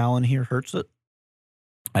having Tim Allen here hurts it.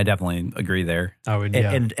 I definitely agree there. I would,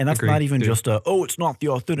 And that's agree, not even dude. just it's not the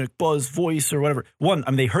authentic Buzz voice or whatever. One,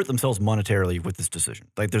 they hurt themselves monetarily with this decision.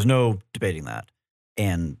 Like, there's no debating that.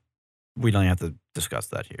 And we don't have to discuss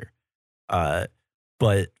that here.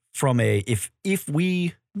 But from if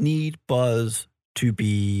we need Buzz to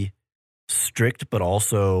be strict but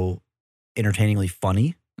also entertainingly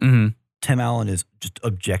funny, Tim Allen is just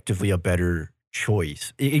objectively a better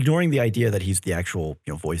choice. Ignoring the idea that he's the actual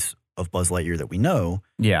voice of Buzz Lightyear that we know.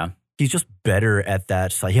 Yeah. He's just better at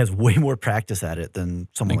that. So he has way more practice at it than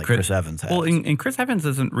someone like Chris Evans has. Well, and Chris Evans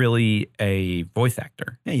isn't really a voice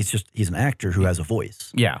actor. Yeah, he's an actor who has a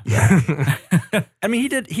voice. Yeah. I mean, he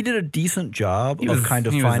did a decent job He of was- kind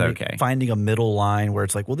of he was okay. finding a middle line where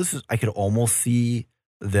it's like, well, I could almost see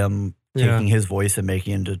them taking his voice and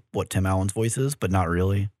making it into what Tim Allen's voice is, but not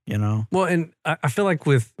really, Well, and I feel like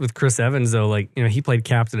with Chris Evans, though, like, he played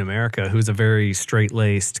Captain America, who's a very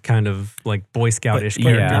straight-laced kind of like Boy Scout-ish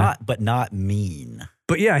character. But not mean.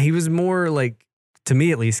 But yeah, he was more like, to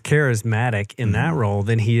me at least, charismatic in that role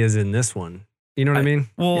than he is in this one. You know what I mean?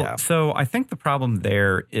 Well, so I think the problem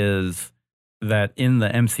there is that in the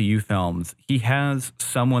MCU films, he has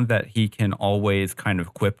someone that he can always kind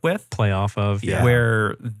of quip with. Play off of. Yeah.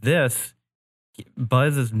 Where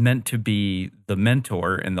Buzz is meant to be the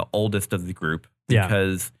mentor and the oldest of the group. Yeah.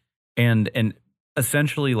 Because, and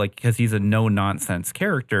essentially, like, because he's a no-nonsense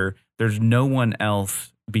character, there's no one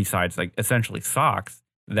else besides, like, essentially Socks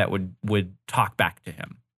that would talk back to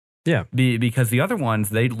him. Yeah. Because the other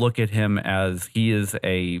ones, they look at him as he is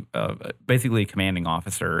basically a commanding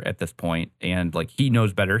officer at this point, and like he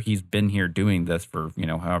knows better. He's been here doing this for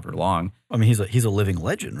however long. I mean, he's a living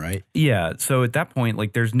legend, right? Yeah. So at that point,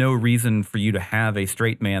 like, there's no reason for you to have a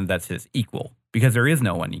straight man that's his equal, because there is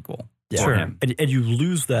no one equal for him. And you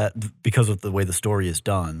lose that because of the way the story is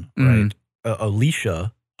done, right?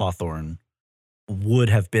 Alicia Hawthorne would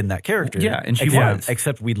have been that character. Yeah, and she was.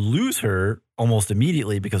 Except we lose her almost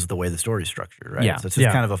immediately because of the way the story is structured, right? Yeah. So it's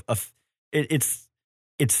just kind of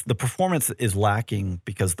it's the performance is lacking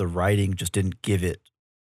because the writing just didn't give it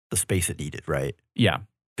the space it needed, right? Yeah.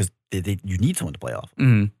 Because you need someone to play off.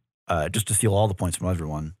 Just to steal all the points from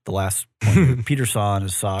everyone, the last point, Peter San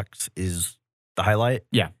as Socks is the highlight.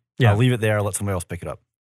 Yeah. I'll leave it there. I'll let somebody else pick it up.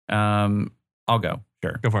 I'll go.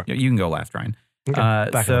 Sure. Go for it. You can go last, Ryan. Okay.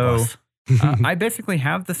 Back on the bus. I basically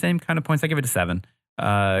have the same kind of points. I give it a 7.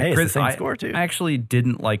 Hey, Chris, it's the same score too. I actually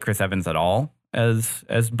didn't like Chris Evans at all as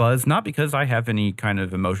Buzz, not because I have any kind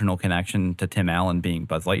of emotional connection to Tim Allen being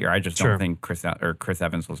Buzz Lightyear. I just don't think Chris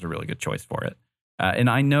Evans was a really good choice for it. And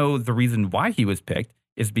I know the reason why he was picked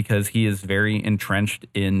is because he is very entrenched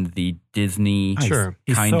in the Disney. He's so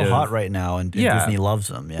hot right now, and Disney loves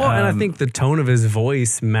him. Yeah. Well, and I think the tone of his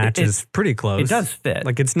voice matches pretty close. It does fit.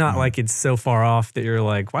 Like, it's not like it's so far off that you're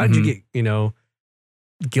like, why did you get,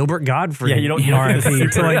 Gilbert Godfrey? Yeah, you don't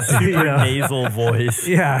RIP to like super nasal voice.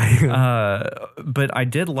 Yeah. But I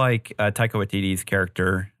did like Taika Waititi's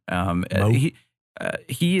character.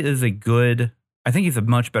 He is a good. I think he's a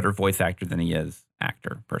much better voice actor than he is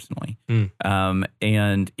actor, personally.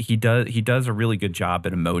 And he does a really good job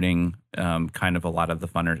at emoting kind of a lot of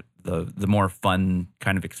the more fun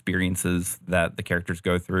kind of experiences that the characters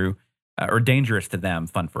go through, or dangerous to them,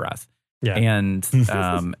 fun for us. Yeah. And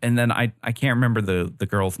and then I can't remember the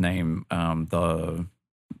girl's name. The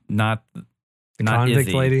convict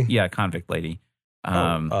Izzy. lady? Yeah, convict lady.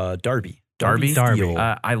 Darby. Darby. Steele.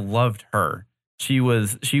 I loved her. She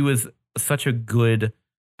was such a good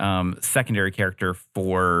secondary character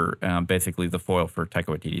for basically the foil for Taika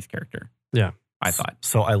Waititi's character. Yeah. I thought.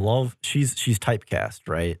 So I love she's typecast,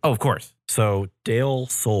 right? Oh, of course. So Dale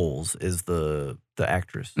Souls is the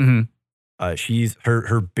actress. Mm-hmm. She's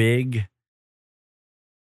her big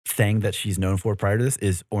thing that she's known for prior to this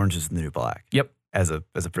is Orange is the New Black. Yep. As a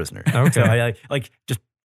prisoner. Okay. So I like just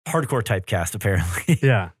hardcore typecast apparently.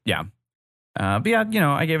 Yeah. Yeah. But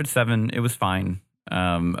yeah, I gave it a 7. It was fine.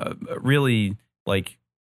 Really, like,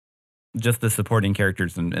 just the supporting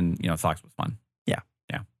characters and Socks was fun.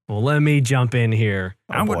 Well, let me jump in here.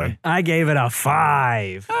 Oh boy. I gave it a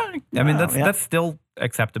 5. I mean, that's still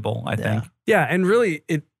acceptable, I think. Yeah, and really,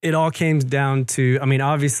 it all came down to, I mean,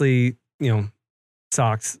 obviously,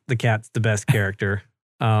 Socks, the cat's the best character.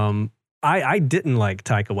 I didn't like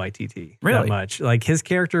Taika Waititi that Really? much. Like his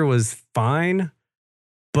character was fine,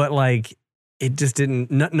 but like it just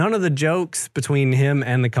didn't. None of the jokes between him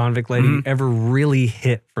and the convict lady ever really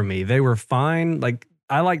hit for me. They were fine. Like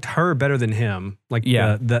I liked her better than him. Like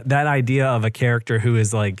that idea of a character who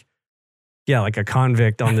is like, like a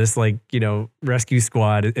convict on this like, rescue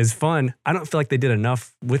squad is fun. I don't feel like they did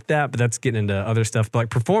enough with that, but that's getting into other stuff. But like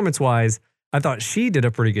performance wise, I thought she did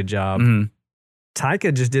a pretty good job.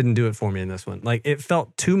 Taika just didn't do it for me in this one. Like it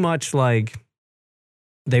felt too much like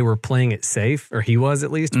they were playing it safe, or he was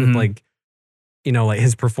at least with like, like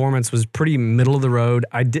his performance was pretty middle of the road.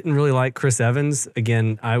 I didn't really like Chris Evans.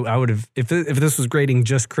 Again, I would have, if this was grading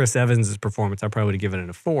just Chris Evans' performance, I probably would have given it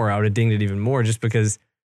a 4. I would have dinged it even more just because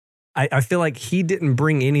I feel like he didn't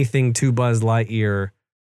bring anything to Buzz Lightyear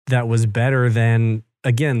that was better than,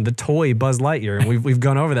 again, the toy Buzz Lightyear. And we've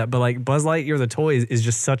gone over that, but like Buzz Lightyear, the toy is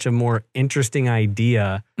just such a more interesting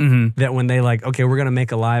idea that when they like, okay, we're going to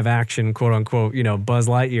make a live action, quote unquote, Buzz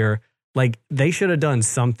Lightyear, like they should have done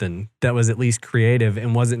something that was at least creative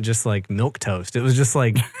and wasn't just like milquetoast. It was just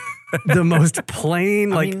like the most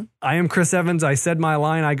plain, I am Chris Evans. I said my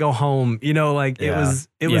line. I go home, it was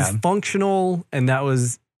functional. And that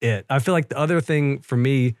was it. I feel like the other thing for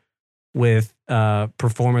me with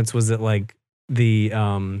performance was that like the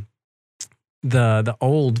old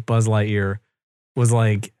Buzz Lightyear was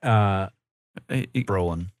like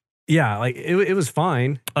Brolin. Yeah, like it was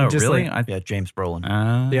fine. Oh, just really? Like, James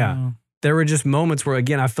Brolin. Yeah. There were just moments where,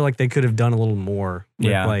 again, I feel like they could have done a little more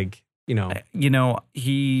with like,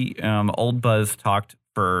 he, old Buzz talked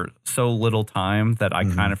for so little time that I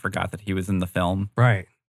kind of forgot that he was in the film. Right.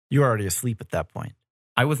 You were already asleep at that point.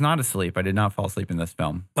 I was not asleep. I did not fall asleep in this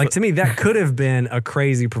film. Like to me, that could have been a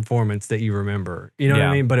crazy performance that you remember. You know what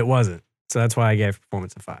I mean? But it wasn't. So that's why I gave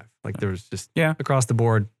performance a 5. Like there was just across the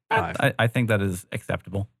board 5. I think that is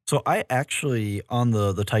acceptable. So I actually, on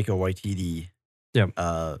the Taika Waititi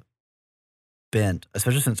bent,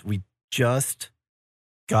 especially since we just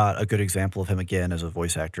got a good example of him again as a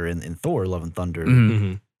voice actor in Thor, Love and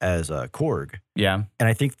Thunder as Korg. Yeah. And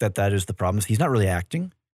I think that is the problem, is he's not really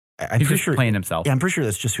acting. He's just playing himself. Yeah, I'm pretty sure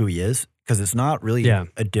that's just who he is, because it's not really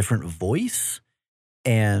a different voice,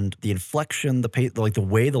 and the inflection, the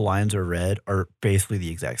way the lines are read are basically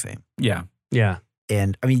the exact same. Yeah.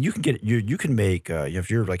 And I mean, you can make if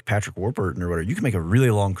you're like Patrick Warburton or whatever, you can make a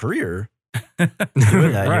really long career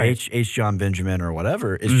doing that. Right. H. John Benjamin or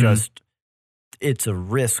whatever. It's just it's a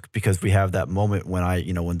risk, because we have that moment when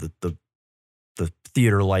when the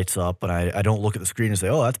theater lights up and I don't look at the screen and say,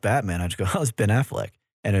 oh, that's Batman. I just go, oh, it's Ben Affleck.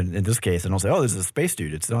 And in this case, I don't say, oh, this is a space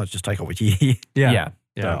dude. It's just Taika Waititi. Yeah.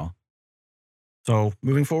 So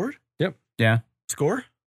moving forward. Yep. Yeah. Score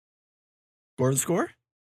of the score?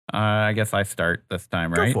 I guess I start this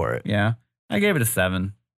time, right? Go for it. Yeah. I gave it a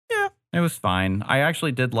 7. Yeah. It was fine. I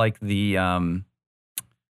actually did like the I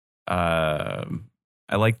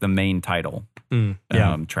like the main title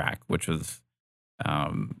track, which was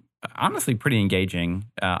honestly pretty engaging.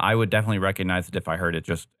 I would definitely recognize it if I heard it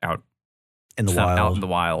just out in the wild. Out in the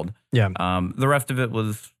wild. Yeah. The rest of it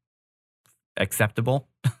was acceptable.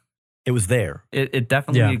 It was there. It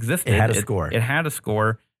definitely existed. It had a score. It had a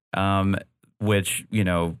score, which,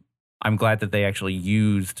 I'm glad that they actually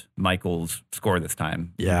used Michael's score this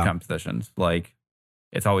time in compositions. Like,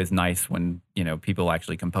 it's always nice when, people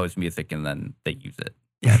actually compose music and then they use it.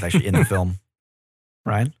 Yeah, it's actually in the film.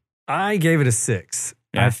 Ryan? I gave it a 6.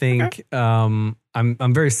 Yeah. I think I'm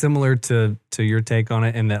very similar to your take on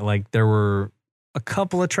it, in that like there were a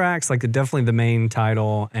couple of tracks, like definitely the main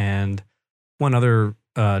title and one other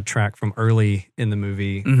track from early in the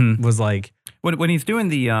movie was like when he's doing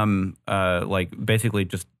the like basically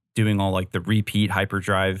just doing all like the repeat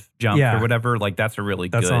hyperdrive jump or whatever, like that's a really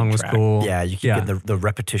good song was track. cool. Yeah, you keep getting the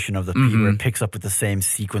repetition of the beat where it picks up with the same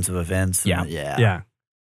sequence of events. Yeah.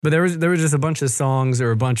 But there was just a bunch of songs or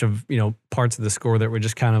a bunch of, parts of the score that were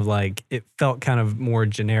just kind of like, it felt kind of more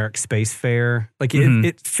generic space fare. Like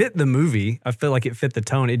it fit the movie. I feel like it fit the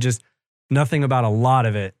tone. It just, nothing about a lot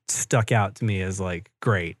of it stuck out to me as like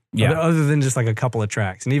great. Yeah. Other than just like a couple of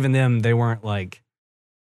tracks. And even them, they weren't like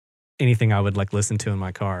anything I would like listen to in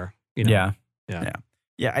my car. Yeah.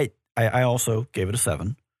 I also gave it a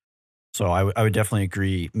 7. So I would definitely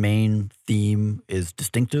agree. Main theme is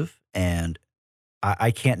distinctive, and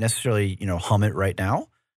I can't necessarily, hum it right now,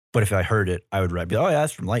 but if I heard it, I would be, oh yeah,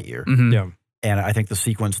 that's from Lightyear. Yeah. And I think the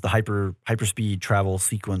sequence, the hyperspeed travel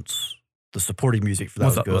sequence, the supporting music for that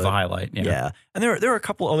was good. Was a highlight. Yeah. And there are a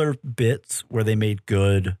couple other bits where they made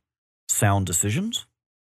good sound decisions.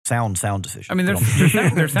 Sound decisions. I mean,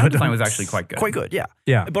 their sound design was actually quite good. Quite good, yeah.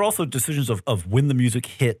 Yeah. But also decisions of when the music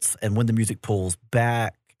hits and when the music pulls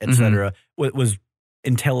back etc., was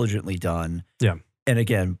intelligently done. Yeah. And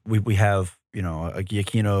again, we have, a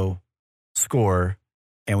Giacchino score,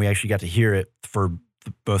 and we actually got to hear it for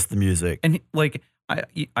both the music. And like,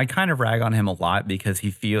 I kind of rag on him a lot because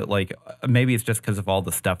he feel like maybe it's just because of all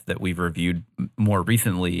the stuff that we've reviewed more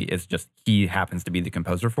recently. It's just he happens to be the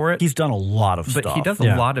composer for it. He's done a lot of stuff. But he does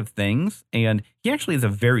a lot of things, and he actually is a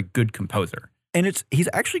very good composer. And he's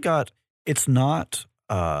actually got, it's not,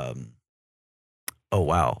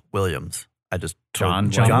 Williams. I just John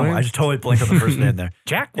Williams. Williams? I just totally blanked on the first name there.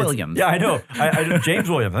 Jack Williams. Yeah, I know. I James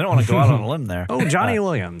Williams. I don't want to go out on a limb there. Oh, Johnny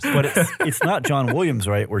Williams. But it's not John Williams,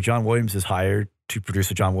 right? Where John Williams is hired to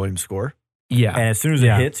produce a John Williams score. Yeah. And as soon as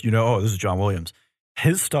it hits, this is John Williams.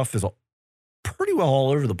 His stuff is pretty well all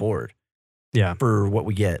over the board. Yeah. For what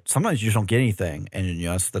we get. Sometimes you just don't get anything, and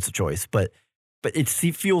that's a choice. But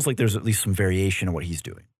he feels like there's at least some variation in what he's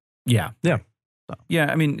doing. Yeah. Yeah. So.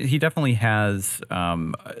 Yeah, I mean, he definitely has,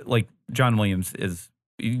 like, John Williams is,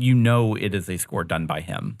 it is a score done by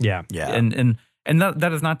him. Yeah. Yeah. And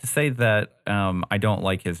that is not to say that I don't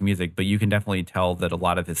like his music, but you can definitely tell that a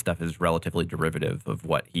lot of his stuff is relatively derivative of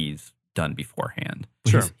what he's done beforehand.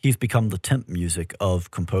 Sure. He's become the temp music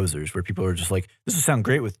of composers, where people are just like, this would sound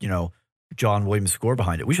great with, John Williams' score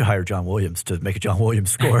behind it. We should hire John Williams to make a John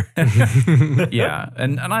Williams score. Yeah,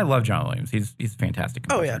 and I love John Williams. He's a fantastic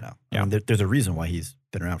composer. Oh, yeah, no. Yeah. I mean, there's a reason why he's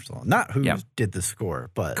been around for so long. Not who did the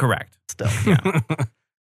score, but correct. Still. Yeah.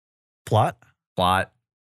 Plot?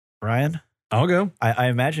 Ryan? I'll go. I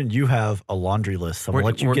imagine you have a laundry list, so I'm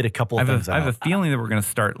going to let you get a couple of things out. I have a feeling that we're going to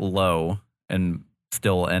start low and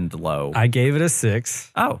still end low. I gave it a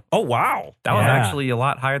 6. Oh, wow. That was actually a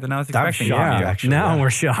lot higher than I was expecting. Now we're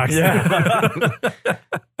shocked. Yeah.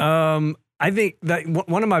 I think that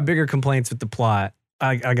one of my bigger complaints with the plot,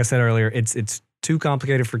 like I said earlier, it's too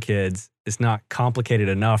complicated for kids. It's not complicated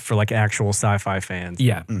enough for like actual sci-fi fans.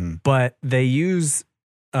 Yeah. Mm-hmm. But they use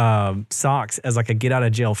socks as like a get out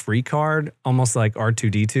of jail free card, almost like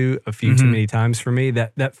R2-D2 a few too many times for me.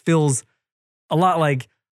 That feels a lot like,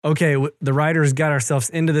 okay, the writers got ourselves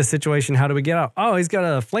into this situation. How do we get out? Oh, he's got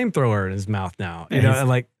a flamethrower in his mouth now. And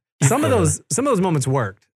like some of those moments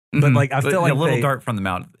worked, but like I feel like a little dart from the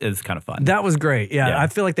mouth is kind of fun. That was great. Yeah, I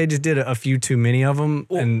feel like they just did a few too many of them.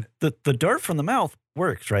 Well, and the dart from the mouth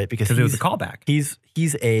works, right? Because it was a callback. He's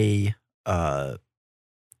a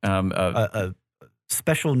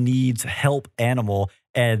special needs help animal,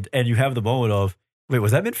 and you have the moment of, wait,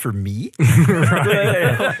 was that meant for me?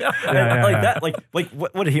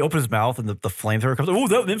 What did he open his mouth and the flamethrower comes? Oh,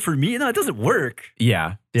 that was meant for me? No, it doesn't work.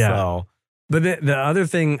 Yeah. So, but the other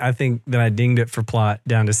thing I think that I dinged it for plot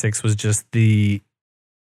down to 6 was just I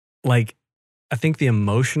think the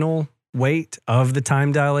emotional weight of the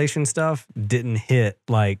time dilation stuff didn't hit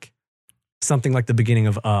like something like the beginning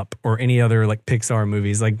of Up or any other like Pixar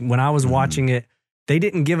movies. Like when I was watching it, they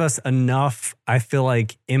didn't give us enough, I feel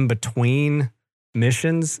like, in between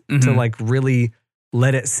missions to like really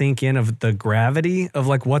let it sink in of the gravity of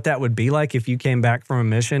like what that would be like if you came back from a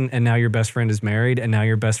mission and now your best friend is married and now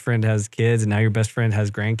your best friend has kids and now your best friend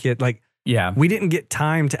has grandkids. Like, we didn't get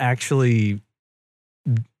time to actually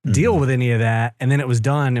deal with any of that, and then it was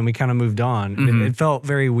done and we kind of moved on. It felt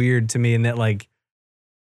very weird to me in that like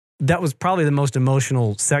that was probably the most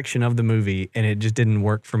emotional section of the movie, and it just didn't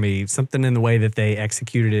work for me. Something in the way that they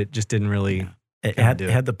executed it just didn't really. It had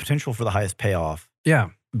the potential for the highest payoff. Yeah.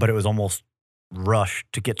 But it was almost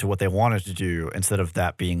rushed to get to what they wanted to do instead of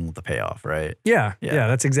that being the payoff, right? Yeah.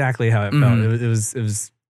 That's exactly how it felt.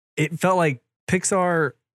 It felt like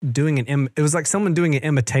Pixar doing it was like someone doing an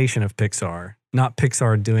imitation of Pixar, not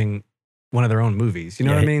Pixar doing one of their own movies. You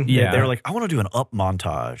know what I mean? Yeah. They were like, I want to do an Up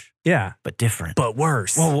montage. Yeah. But different. But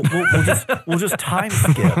worse. Well, we'll just time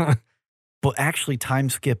skip. We'll actually time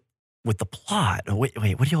skip with the plot. Wait,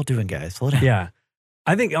 what are y'all doing, guys? Slow down. Yeah.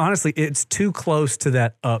 I think, honestly, it's too close to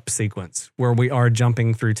that Up sequence where we are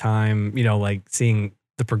jumping through time, like seeing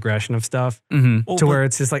the progression of stuff to where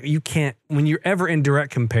it's just like you can't, when you're ever in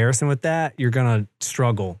direct comparison with that, you're going to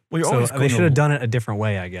struggle. Well, so they should have done it a different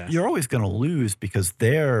way, I guess. You're always going to lose because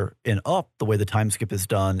there in Up, the way the time skip is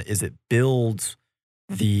done is it builds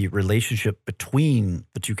the relationship between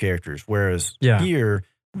the two characters. Whereas here,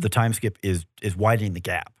 the time skip is widening the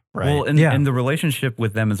gap. Right. Well, and the relationship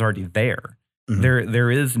with them is already there.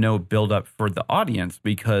 There is no buildup for the audience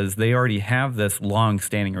because they already have this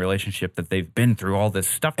long-standing relationship that they've been through all this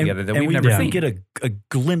stuff together that we've never seen. Get a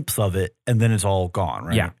glimpse of it, and then it's all gone,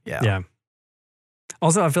 right? Yeah.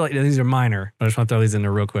 Also, I feel like these are minor, but I just want to throw these in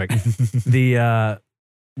there real quick.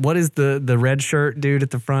 What is the red shirt dude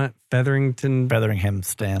at the front?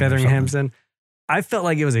 Featheringhamstan. I felt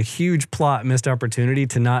like it was a huge plot missed opportunity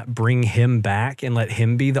to not bring him back and let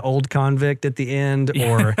him be the old convict at the end,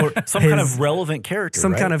 or some kind of relevant character,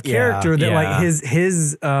 some kind of character that like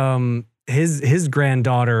his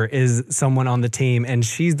granddaughter is someone on the team, and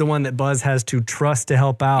she's the one that Buzz has to trust to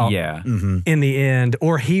help out. Yeah. In the end,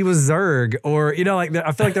 or he was Zurg, or like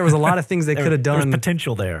I feel like there was a lot of things they could have done. There's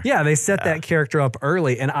potential there. Yeah, they set that character up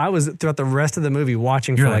early, and I was throughout the rest of the movie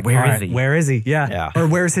watching for like, where is he? Where is he? Yeah. Or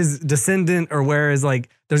where's his descendant? Or where is like?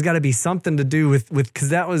 There's got to be something to do with because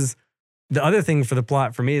that was the other thing for the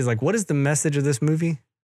plot for me is like, what is the message of this movie?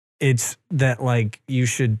 It's that like you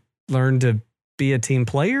should learn to be a team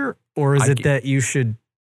player. Or is it that you should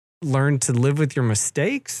learn to live with your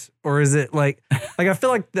mistakes? Or is it like I feel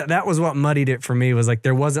like that was what muddied it for me was like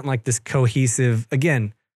there wasn't like this cohesive,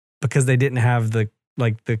 again, because they didn't have the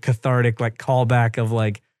cathartic like callback of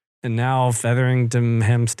like, and now Featherington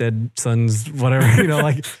Hampstead son's whatever,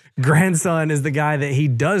 like grandson is the guy that he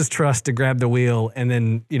does trust to grab the wheel. And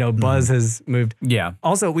then, Buzz has moved. Yeah.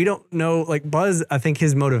 Also, we don't know, like Buzz, I think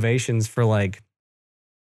his motivations for like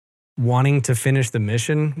wanting to finish the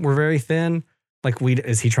mission were very thin. Like,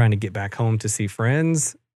 is he trying to get back home to see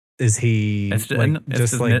friends? Is he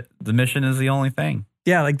the mission is the only thing?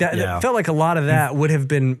 Yeah, like that. It felt like a lot of that would have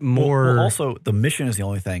been more. Well, also, the mission is the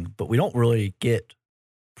only thing, but we don't really get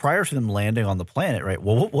prior to them landing on the planet, right?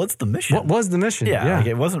 Well, what's the mission? What was the mission? Yeah. Like,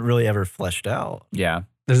 it wasn't really ever fleshed out. Yeah.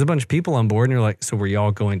 There's a bunch of people on board, and you're like, so were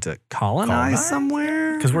y'all going to colonize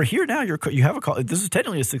somewhere? Because we're here now. You have a colony. This is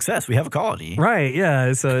technically a success. We have a colony. Right,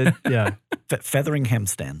 yeah. So, yeah.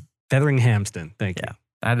 Featheringhamstan. Featheringhamstan, thank you.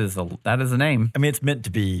 That is a name. I mean, it's meant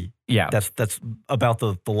to be. Yeah. That's about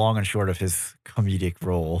the long and short of his comedic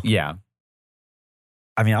role. Yeah.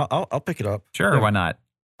 I mean, I'll pick it up. Sure, why not?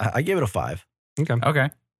 I gave it a 5. Okay.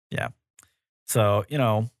 Yeah. So,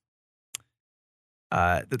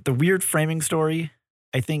 the weird framing story,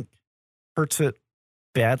 I think, hurts it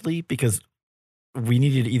badly because we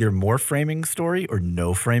needed either more framing story or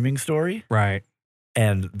no framing story. Right.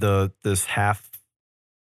 And this half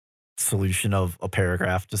solution of a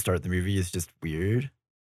paragraph to start the movie is just weird.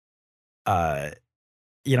 It's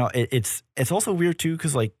also weird too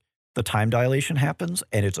because like the time dilation happens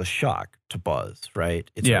and it's a shock to Buzz,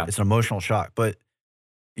 right? It's an emotional shock, but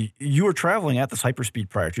you were traveling at this hyperspeed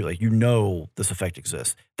prior to, like, this effect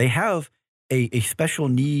exists. They have a special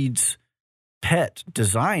needs pet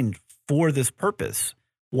designed for this purpose.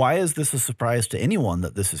 Why is this a surprise to anyone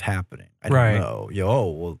that this is happening? I don't know.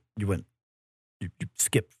 You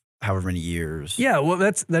skip however many years. Yeah, well,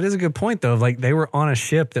 that is a good point though. Like they were on a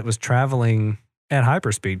ship that was traveling at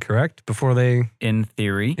hyperspeed, correct? Before they, in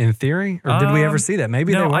theory, or did we ever see that?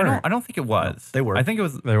 Maybe they were. I don't think it was. No, they were. I think it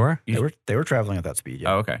was. They were. They were traveling at that speed.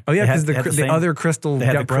 Yeah. Oh, okay. Oh yeah, because the other crystal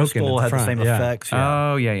got broken. Had the same effects.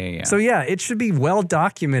 Yeah. Oh yeah. So yeah, it should be well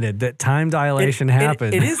documented that time dilation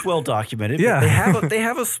happened. It is well documented. Yeah. They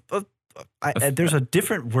have there's a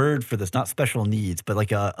different word for this, not special needs, but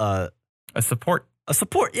like a support. A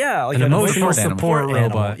support, yeah, like an emotional support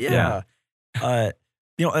robot. Yeah. And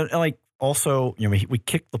like also, we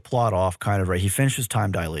kick the plot off kind of, right? He finishes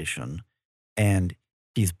time dilation and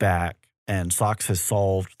he's back, and Socks has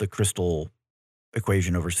solved the crystal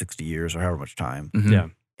equation over 60 years or however much time. Mm-hmm. Yeah.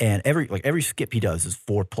 And every skip he does is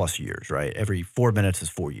 4+ years, right? Every 4 minutes is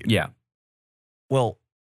 4 years. Yeah. Well,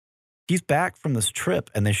 he's back from this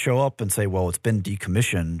trip and they show up and say, well, it's been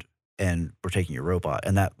decommissioned and we're taking your robot.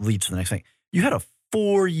 And that leads to the next thing. You had a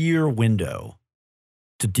 4-year window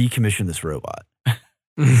to decommission this robot.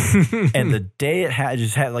 And the day it had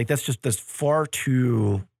that's far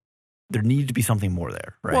too, there needed to be something more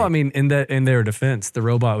there, right? Well, I mean, in their defense, the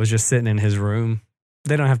robot was just sitting in his room.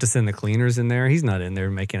 They don't have to send the cleaners in there. He's not in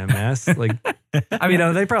there making a mess. Like, I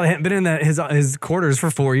mean, they probably hadn't been in his quarters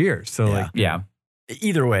for 4 years. So yeah.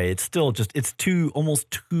 Either way, it's still just, it's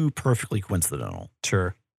almost too perfectly coincidental.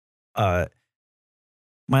 Sure. My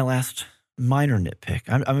last minor nitpick.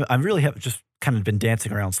 I really have just kind of been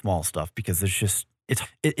dancing around small stuff because there's just,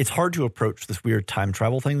 it's hard to approach this weird time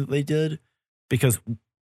travel thing that they did because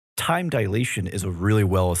time dilation is a really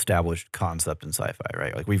well established concept in sci-fi,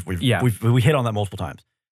 right? Like we hit on that multiple times.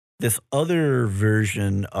 This other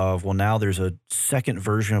version of, well, now there's a second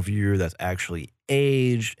version of you that's actually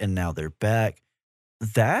aged and now they're back.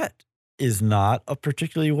 That is not a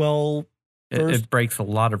particularly well. It breaks a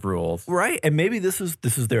lot of rules. Right. And maybe this is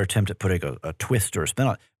their attempt at putting a twist or a spin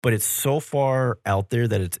on it. But it's so far out there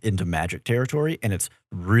that it's into magic territory and it's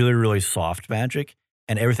really, really soft magic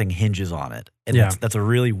and everything hinges on it. And that's a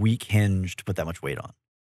really weak hinge to put that much weight on.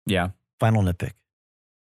 Yeah. Final nitpick.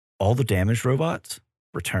 All the damaged robots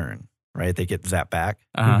return, right? They get zapped back.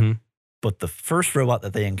 Uh-huh. Mm-hmm. but the first robot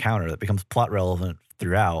that they encounter that becomes plot relevant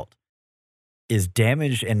throughout is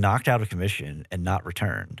damaged and knocked out of commission and not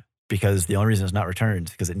returned. Because the only reason it's not returned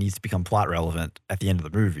is because it needs to become plot relevant at the end of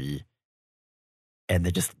the movie. And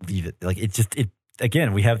they just leave it. Like,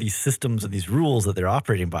 again, we have these systems and these rules that they're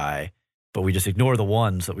operating by, but we just ignore the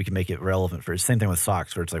ones that we can make it relevant for. Same thing with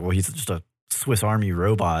Socks, where it's like, well, he's just a Swiss Army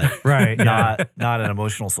robot, right? not an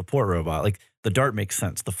emotional support robot. Like, the dart makes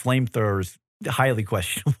sense. The flamethrower is highly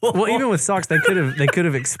questionable. Well, even with Socks, they could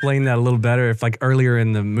have explained that a little better if, like, earlier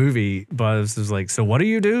in the movie, Buzz was like, "So what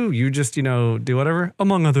do? You just, do whatever,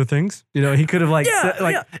 among other things." He could have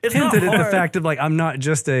hinted at the fact of, like, I'm not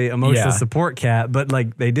just a emotional support cat, but,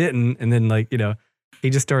 like, they didn't, and then, like,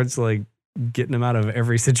 he just starts, like, getting him out of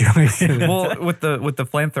every situation. Well, with the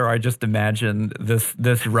flamethrower, I just imagine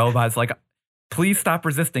this robot's like, "Please stop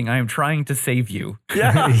resisting. I am trying to save you."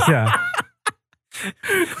 Yeah. Yeah.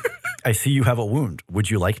 I see you have a wound. Would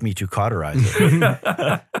you like me to cauterize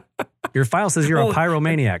it? Your file says you're a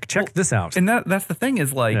pyromaniac. Check this out. And that's the thing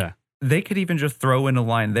is, like, they could even just throw in a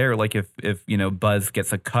line there, like if Buzz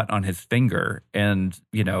gets a cut on his finger and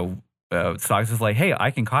Socks is like, "Hey,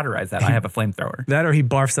 I can cauterize that. I have a flamethrower." That, or he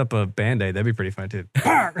barfs up a Band-Aid. That'd be pretty fun too. It's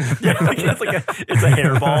a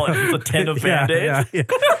hairball and it's a 10 of Band-Aids.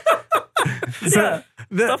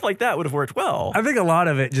 Stuff like that would have worked well. I think a lot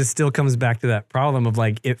of it just still comes back to that problem of,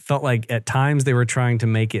 like, it felt like at times they were trying to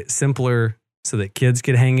make it simpler so that kids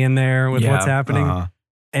could hang in there with what's happening.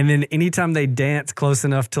 And then anytime they dance close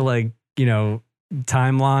enough to, like,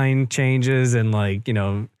 timeline changes and, like,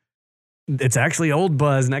 it's actually old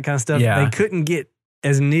Buzz and that kind of stuff, they couldn't get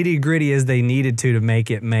as nitty gritty as they needed to make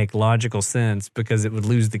it make logical sense because it would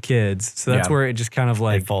lose the kids. So that's where it just kind of,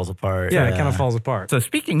 like, it falls apart. Yeah, it kind of falls apart. So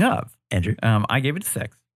speaking of, Andrew, I gave it a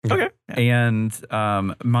 6. Okay. And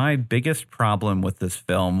my biggest problem with this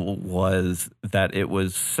film was that it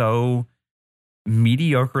was so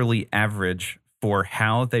mediocrely average for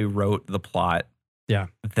how they wrote the plot. Yeah.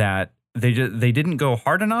 That they didn't go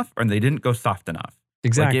hard enough or they didn't go soft enough.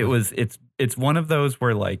 Exactly. Like, it's one of those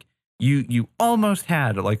where, like, you almost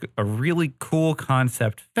had, like, a really cool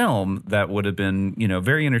concept film that would have been,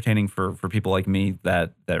 very entertaining for people like me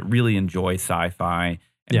that really enjoy sci-fi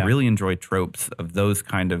and really enjoy tropes of those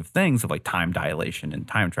kind of things, of, like, time dilation and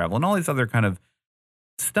time travel and all these other kind of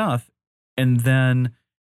stuff. And then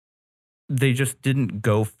they just didn't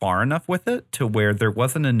go far enough with it to where there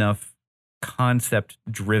wasn't enough concept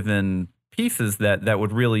driven pieces that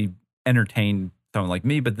would really entertain someone like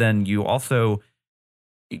me. But then you also,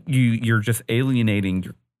 you're just alienating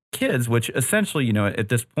your kids, which essentially, at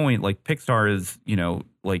this point, like, Pixar is,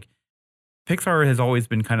 Pixar has always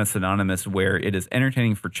been kind of synonymous where it is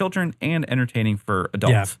entertaining for children and entertaining for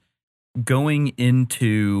adults. Going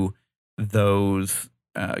into these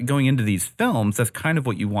films, that's kind of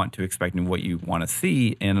what you want to expect and what you want to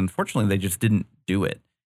see. And unfortunately, they just didn't do it.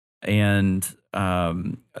 And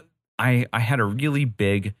I had a really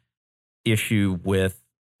big issue with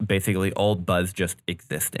basically old Buzz just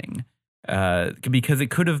existing because it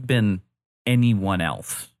could have been anyone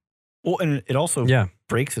else. Well, and it also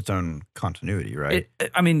breaks its own continuity, right?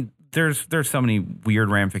 There's so many weird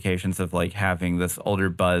ramifications of, like, having this older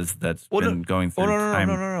Buzz that's been going through time.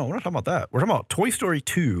 No. We're not talking about that. We're talking about Toy Story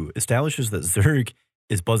 2 establishes that Zurg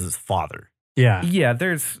is Buzz's father. Yeah. Yeah,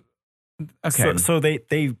 there's... Okay. So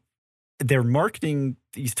they're marketing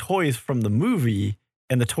these toys from the movie,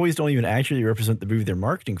 and the toys don't even actually represent the movie they're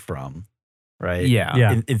marketing from, right?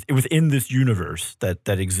 Yeah. Within this universe that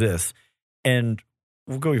exists. And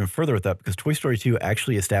we'll go even further with that because Toy Story 2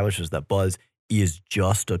 actually establishes that Buzz is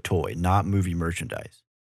just a toy, not movie merchandise.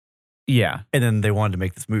 Yeah. And then they wanted to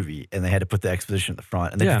make this movie, and they had to put the exposition at the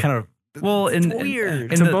front. And they just kind of... Well, it's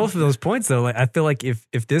weird. And to both of those points, though, like, I feel like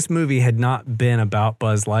if this movie had not been about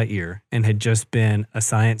Buzz Lightyear and had just been a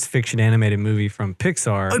science fiction animated movie from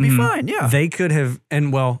Pixar, it'd be fine, yeah. They could have,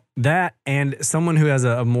 that and someone who has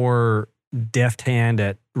a more deft hand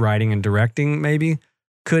at writing and directing maybe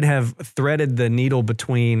could have threaded the needle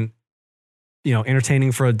between,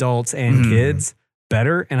 entertaining for adults and kids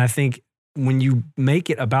better. And I think when you make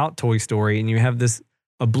it about Toy Story and you have this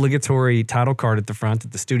obligatory title card at the front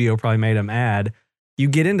that the studio probably made them add, you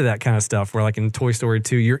get into that kind of stuff where, like, in Toy Story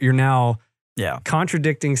 2, you're now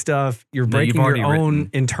contradicting stuff. You're breaking your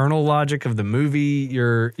own internal logic of the movie.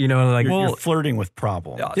 You're flirting with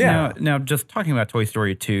problems. Now, just talking about Toy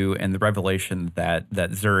Story 2 and the revelation that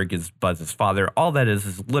Zurg is Buzz's father, all that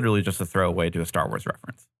is literally just a throwaway to a Star Wars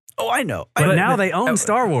reference. Oh, I know. But now they own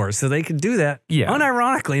Star Wars, so they could do that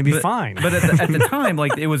unironically and be fine. But at the time,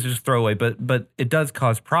 like, it was just throwaway. But it does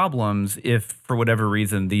cause problems if, for whatever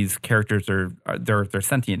reason, these characters they're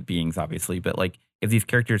sentient beings, obviously. But, like, if these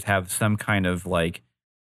characters have some kind of like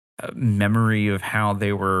memory of how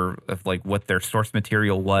they were, of like what their source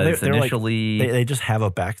material was they're initially. Like, they just have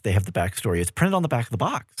they have the backstory. It's printed on the back of the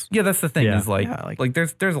box. Yeah, that's the thing is like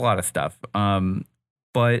there's a lot of stuff.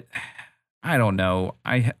 But I don't know.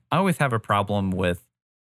 I always have a problem with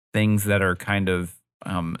things that are kind of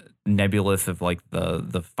nebulous of like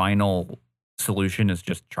the final solution is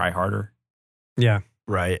just try harder. Yeah.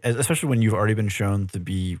 Right. Especially when you've already been shown to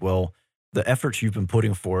be, well, the efforts you've been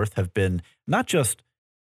putting forth have been not just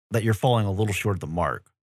that you're falling a little short of the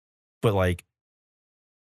mark, but like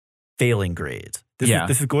failing grades.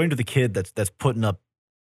 This is going to the kid that's putting up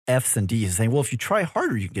F's and D's and saying, well, if you try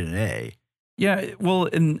harder, you can get an A. Yeah, well,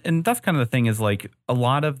 and that's kind of the thing is like a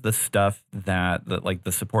lot of the stuff that like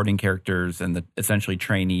the supporting characters and the essentially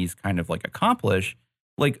trainees kind of like accomplish,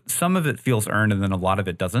 like some of it feels earned and then a lot of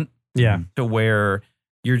it doesn't. Yeah. To where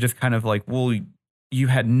you're just kind of like, well, you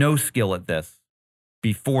had no skill at this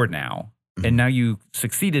before now, and now you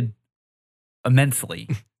succeeded immensely.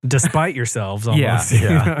 Despite yourselves almost.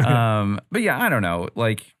 Yeah. But yeah, I don't know.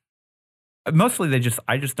 Like mostly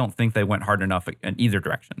I just don't think they went hard enough in either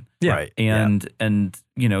direction. Yeah. Right. And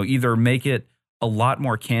you know, either make it a lot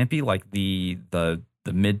more campy like the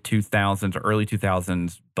mid 2000s or early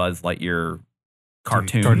 2000s Buzz Lightyear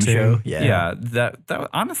cartoon show. Yeah. That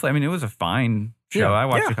honestly, I mean, it was a fine show. I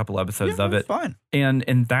watched a couple episodes of it. Fine.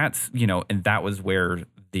 And that's, you know, and that was where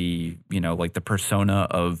the, you know, like the persona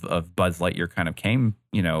of Buzz Lightyear kind of came,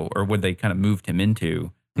 you know, or what they kind of moved him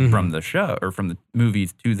into from the show or from the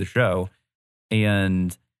movies to the show.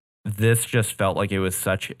 And this just felt like it was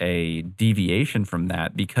such a deviation from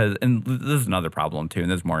that because, and this is another problem too, and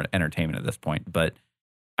this is more entertainment at this point, but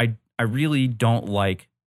I really don't like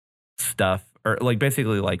stuff or like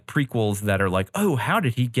basically like prequels that are like, oh, how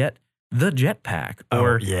did he get the jetpack?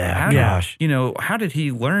 Or you know, how did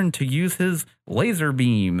he learn to use his laser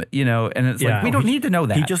beam? You know, and it's like, we don't need to know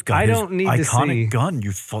that. He just got iconic gun.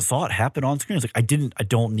 You saw it happen on screen. It's like, I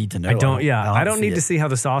don't need to know. I don't need to see how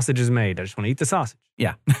the sausage is made. I just want to eat the sausage.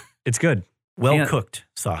 Yeah. It's good. Well cooked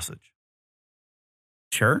sausage.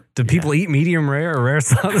 Sure. Do people eat medium rare or rare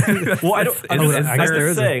sausage? Well, I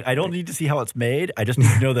don't need to see how it's made. I just need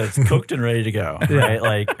to know that it's cooked and ready to go. Right?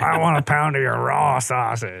 Like I want a pound of your raw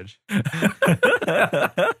sausage.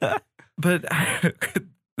 But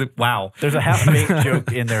wow, there's a half-baked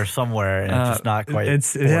joke in there somewhere, and it's just not quite. It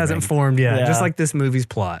hasn't formed yet. Yeah. Just like this movie's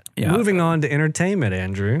plot. Yeah. Moving on to entertainment,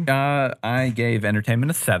 Andrew. I gave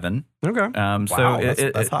entertainment a 7. Okay. Wow,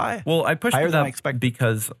 that's high. Well, I pushed higher it than up I expected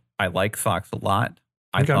because I like Socks a lot.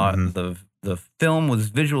 I thought the film was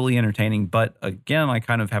visually entertaining, but again, I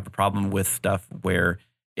kind of have a problem with stuff where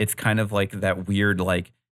it's kind of like that weird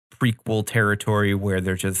like prequel territory where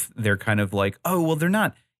they're kind of like, oh, well, they're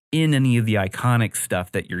not in any of the iconic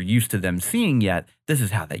stuff that you're used to them seeing yet. This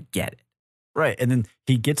is how they get it. Right. And then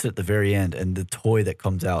he gets it at the very end, and the toy that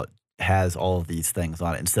comes out has all of these things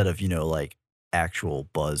on it instead of, you know, like actual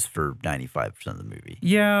Buzz for 95% of the movie.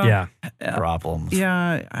 Yeah. Problems.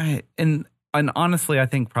 Yeah. And honestly, I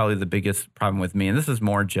think probably the biggest problem with me, and this is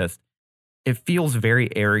more just, it feels very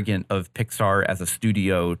arrogant of Pixar as a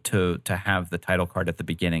studio to have the title card at the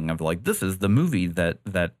beginning of like, this is the movie that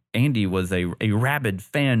Andy was a rabid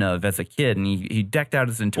fan of as a kid, and he decked out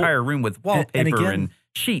his entire room with wallpaper and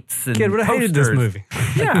sheets and kid would have hated this movie.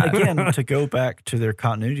 Yeah, again, to go back to their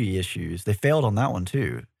continuity issues, they failed on that one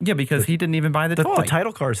too. Yeah, because he didn't even buy the toy. The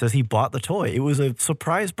title card says he bought the toy. It was a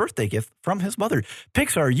surprise birthday gift from his mother.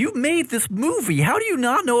 Pixar, you made this movie. How do you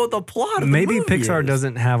not know what the plot of the movie Pixar is?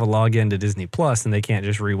 doesn't have a login to Disney Plus, and they can't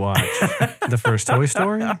just rewatch the first Toy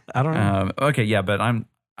Story. I don't know. Okay, yeah, but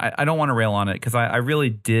I don't want to rail on it because I really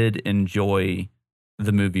did enjoy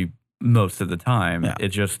the movie most of the time. Yeah. It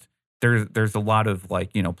just there's a lot of like,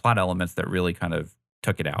 you know, plot elements that really kind of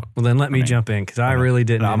took it out. Well, then let me jump in because I really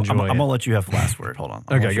didn't enjoy it. I'm gonna let you have the last word. Hold on.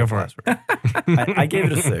 Okay, go for it. I gave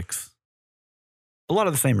it a 6. A lot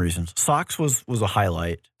of the same reasons. Socks was a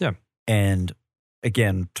highlight. Yeah. And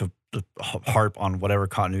again, to harp on whatever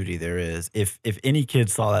continuity there is, if any kid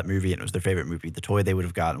saw that movie and it was their favorite movie, the toy they would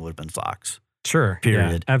have gotten would have been Socks. Sure.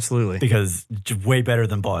 Period. Yeah, absolutely. Because way better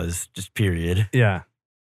than Buzz, just period. Yeah.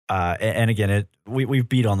 And again, we've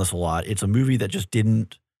beat on this a lot. It's a movie that just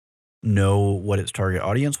didn't know what its target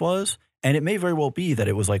audience was. And it may very well be that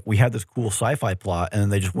it was like, we had this cool sci-fi plot and then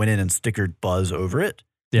they just went in and stickered Buzz over it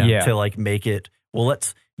to like make it, well,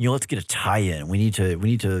 let's get a tie-in. We need to,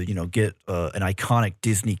 get an iconic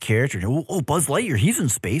Disney character. Oh, Buzz Lightyear, he's in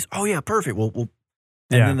space. Oh yeah, perfect. And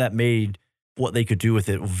then that made what they could do with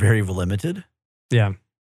it very limited. Yeah.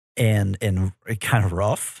 And kind of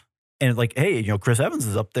rough. And like, hey, Chris Evans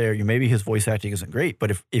is up there. Maybe his voice acting isn't great, but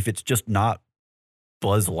if it's just not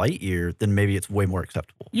Buzz Lightyear, then maybe it's way more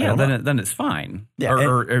acceptable. Yeah, then it's fine. Yeah,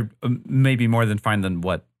 or maybe more than fine than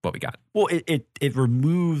what we got. Well, it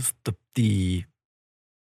removes the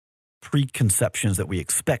preconceptions that we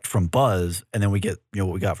expect from Buzz, and then we get what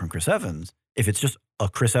we got from Chris Evans. If it's just a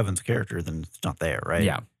Chris Evans character, then it's not there, right?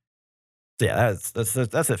 Yeah. So yeah,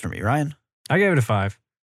 that's it for me. Ryan? I gave it a 5.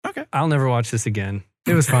 Okay. I'll never watch this again.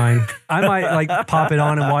 It was fine. I might like pop it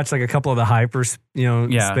on and watch like a couple of the hyper,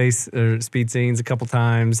 space or speed scenes a couple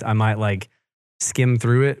times. I might like skim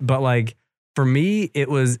through it, but like for me,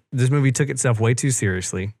 this movie took itself way too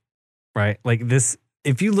seriously, right? Like this,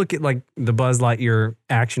 if you look at like the Buzz Lightyear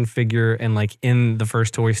action figure and like in the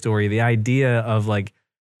first Toy Story, the idea of like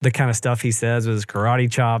the kind of stuff he says with his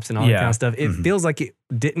karate chops and all that kind of stuff, it feels like it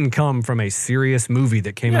didn't come from a serious movie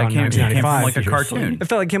that came out in 1995. It came from like a cartoon. It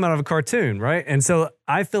felt like it came out of a cartoon, right? And so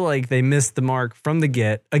I feel like they missed the mark from the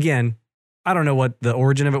get. Again, I don't know what the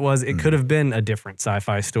origin of it was. It could have been a different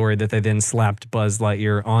sci-fi story that they then slapped Buzz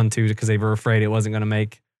Lightyear onto because they were afraid it wasn't going to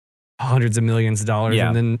make hundreds of millions of dollars. Yeah.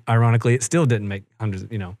 And then ironically, it still didn't make hundreds,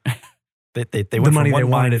 They went the from money one they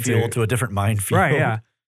wanted it minefield to a different minefield. Right, yeah.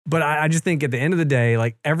 But I just think at the end of the day,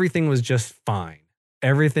 like everything was just fine.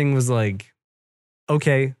 Everything was like,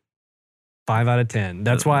 okay, 5 out of 10.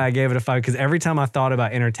 That's why I gave it a 5. Because every time I thought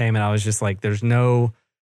about entertainment, I was just like,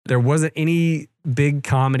 there wasn't any big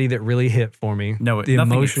comedy that really hit for me. No,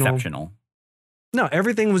 nothing exceptional. No,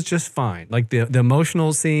 everything was just fine. Like the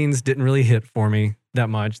emotional scenes didn't really hit for me that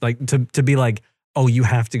much. Like to be like, oh, you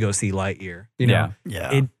have to go see Lightyear. You know?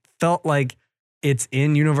 Yeah. It felt like its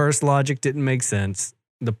in-universe logic didn't make sense.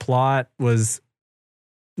 The plot was...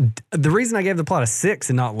 The reason I gave the plot a 6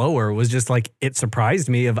 and not lower was just like it surprised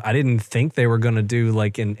me. I didn't think they were going to do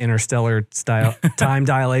like an interstellar style time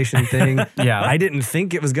dilation thing. Yeah. I didn't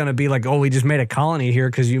think it was going to be like, oh, we just made a colony here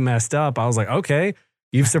because you messed up. I was like, okay,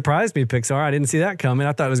 you've surprised me, Pixar. I didn't see that coming.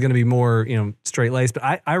 I thought it was going to be more, straight laced.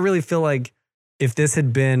 But I really feel like if this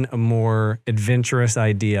had been a more adventurous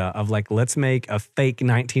idea of like, let's make a fake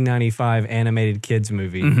 1995 animated kids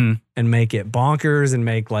movie and make it bonkers and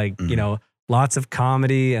make like, lots of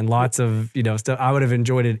comedy and lots of, stuff, I would have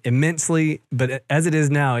enjoyed it immensely. But as it is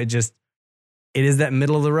now, it is that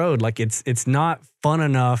middle of the road. Like it's not fun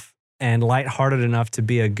enough and lighthearted enough to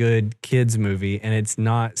be a good kids movie. And it's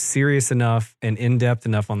not serious enough and in-depth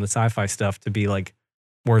enough on the sci-fi stuff to be like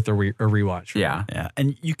worth a rewatch. Yeah. Yeah.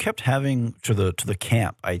 And you kept having to the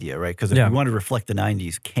camp idea, right? Because if you wanted to reflect the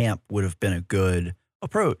 90s, camp would have been a good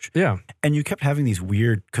approach. Yeah. And you kept having these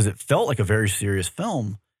weird, because it felt like a very serious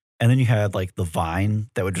film. And then you had like the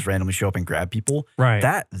Vine that would just randomly show up and grab people. Right.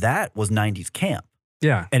 That was 90s camp.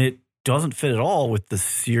 Yeah. And it doesn't fit at all with the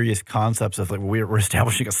serious concepts of like we're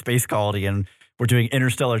establishing a space colony and we're doing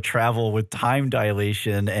interstellar travel with time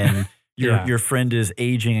dilation and your friend is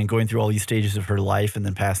aging and going through all these stages of her life and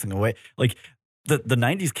then passing away. Like the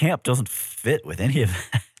 90s camp doesn't fit with any of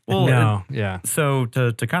that. Well, no, yeah. So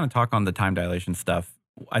to kind of talk on the time dilation stuff,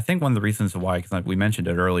 I think one of the reasons why, because like we mentioned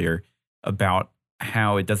it earlier about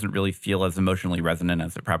how it doesn't really feel as emotionally resonant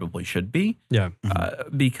as it probably should be. Yeah.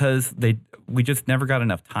 Because we just never got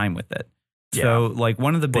enough time with it. Yeah. So like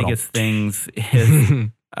one of the biggest things is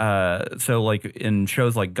so like in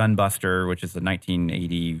shows like Gunbuster, which is a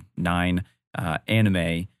 1989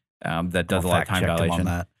 anime that does a lot of time dilation.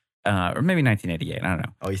 Or maybe 1988, I don't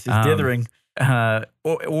know. Oh, he's just dithering.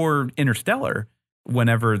 Or Interstellar,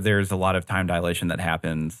 whenever there's a lot of time dilation that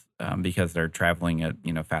happens because they're traveling at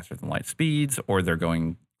faster than light speeds or they're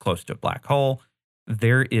going close to a black hole,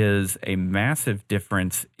 there is a massive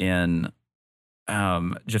difference in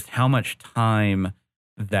just how much time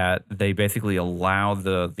that they basically allow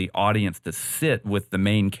the audience to sit with the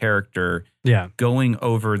main character going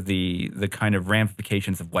over the kind of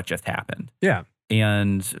ramifications of what just happened. Yeah.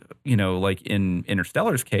 And, like in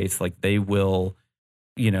Interstellar's case, like they will,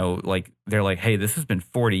 like they're like, hey, this has been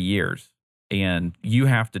 40 years and you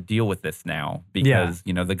have to deal with this now because,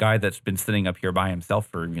 the guy that's been sitting up here by himself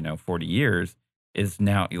for, 40 years is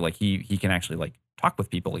now like he can actually like talk with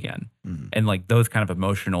people again. And like those kind of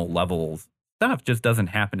emotional levels stuff just doesn't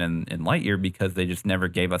happen in Lightyear because they just never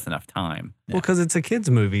gave us enough time. Well, because it's a kid's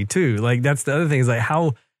movie too. Like that's the other thing is like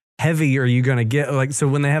how heavy are you going to get? Like, so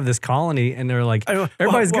when they have this colony and they're like,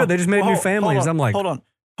 everybody's good. They just made new families. I'm like, hold on.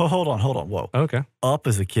 Whoa. Okay. Up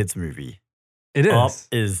is a kid's movie. It is. Up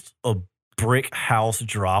is a brick house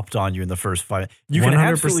dropped on you in the first 5 minutes. You can 100%.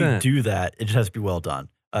 absolutely do that. It just has to be well done.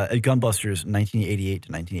 Gunbusters 1988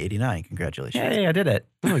 to 1989. Congratulations. Hey, I did it.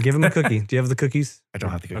 Oh, give him a cookie. Do you have the cookies? I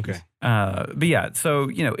don't have the cookies. Okay. But yeah, so,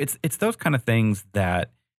 it's those kind of things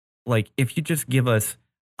that like if you just give us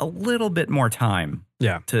a little bit more time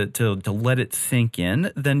to let it sink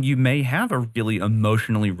in, then you may have a really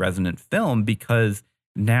emotionally resonant film, because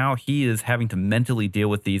now he is having to mentally deal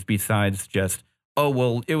with these besides just, oh,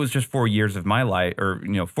 well, it was just 4 years of my life, or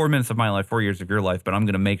 4 minutes of my life, 4 years of your life, but I'm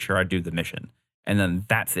going to make sure I do the mission. And then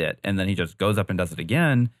that's it. And then he just goes up and does it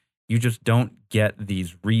again. You just don't get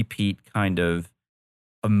these repeat kind of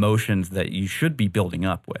emotions that you should be building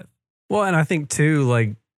up with. Well, and I think too,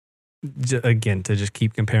 like, again, to just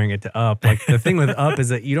keep comparing it to Up, like the thing with Up is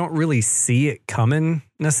that you don't really see it coming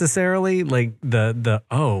necessarily. Like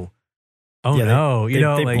oh no,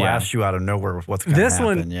 they like, blast you out of nowhere with what's going to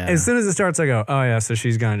happen. This one, as soon as it starts, I go, oh yeah, so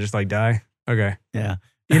she's gonna just like die. Okay, yeah.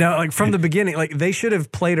 Like from the beginning, like they should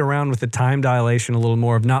have played around with the time dilation a little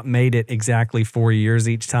more, have not made it exactly 4 years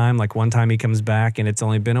each time. Like one time he comes back and it's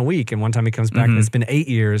only been a week, and one time he comes back and it's been 8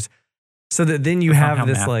 years. So that then you have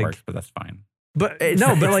this like, works, but that's fine. But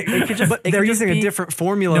they're using a different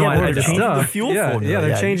formula. They're changing the fuel formula. Yeah,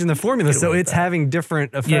 they're changing the formula, so it's having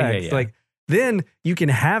different effects. Yeah. Like then you can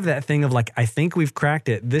have that thing of like, I think we've cracked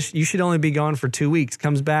it. This, you should only be gone for 2 weeks.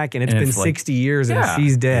 Comes back and it's been 60 years and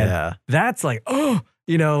she's dead. Yeah. That's like, And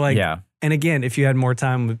again, if you had more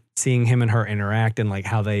time with seeing him and her interact and like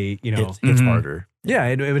how they, hits harder. Yeah,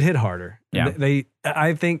 it would hit harder. Yeah.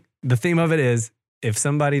 I think the theme of it is, if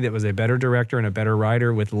somebody that was a better director and a better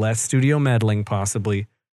writer with less studio meddling possibly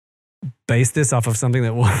based this off of something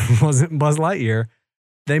that wasn't Buzz Lightyear,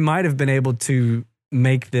 they might have been able to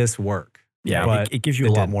make this work. Yeah, but it gives you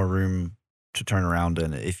a lot more room to turn around,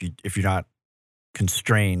 and if you're not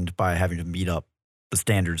constrained by having to meet up the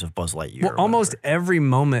standards of Buzz Lightyear. Well, almost every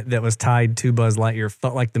moment that was tied to Buzz Lightyear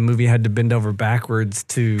felt like the movie had to bend over backwards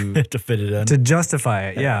to to fit it in, to justify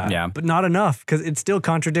it. Yeah. But not enough, because it still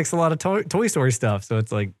contradicts a lot of Toy Story stuff. So it's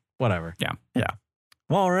like, whatever. Yeah.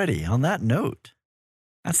 Well, already on that note,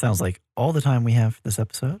 that sounds like all the time we have for this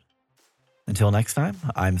episode. Until next time,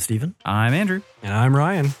 I'm Steven. I'm Andrew. And I'm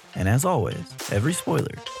Ryan. And as always, every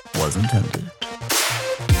spoiler was intended.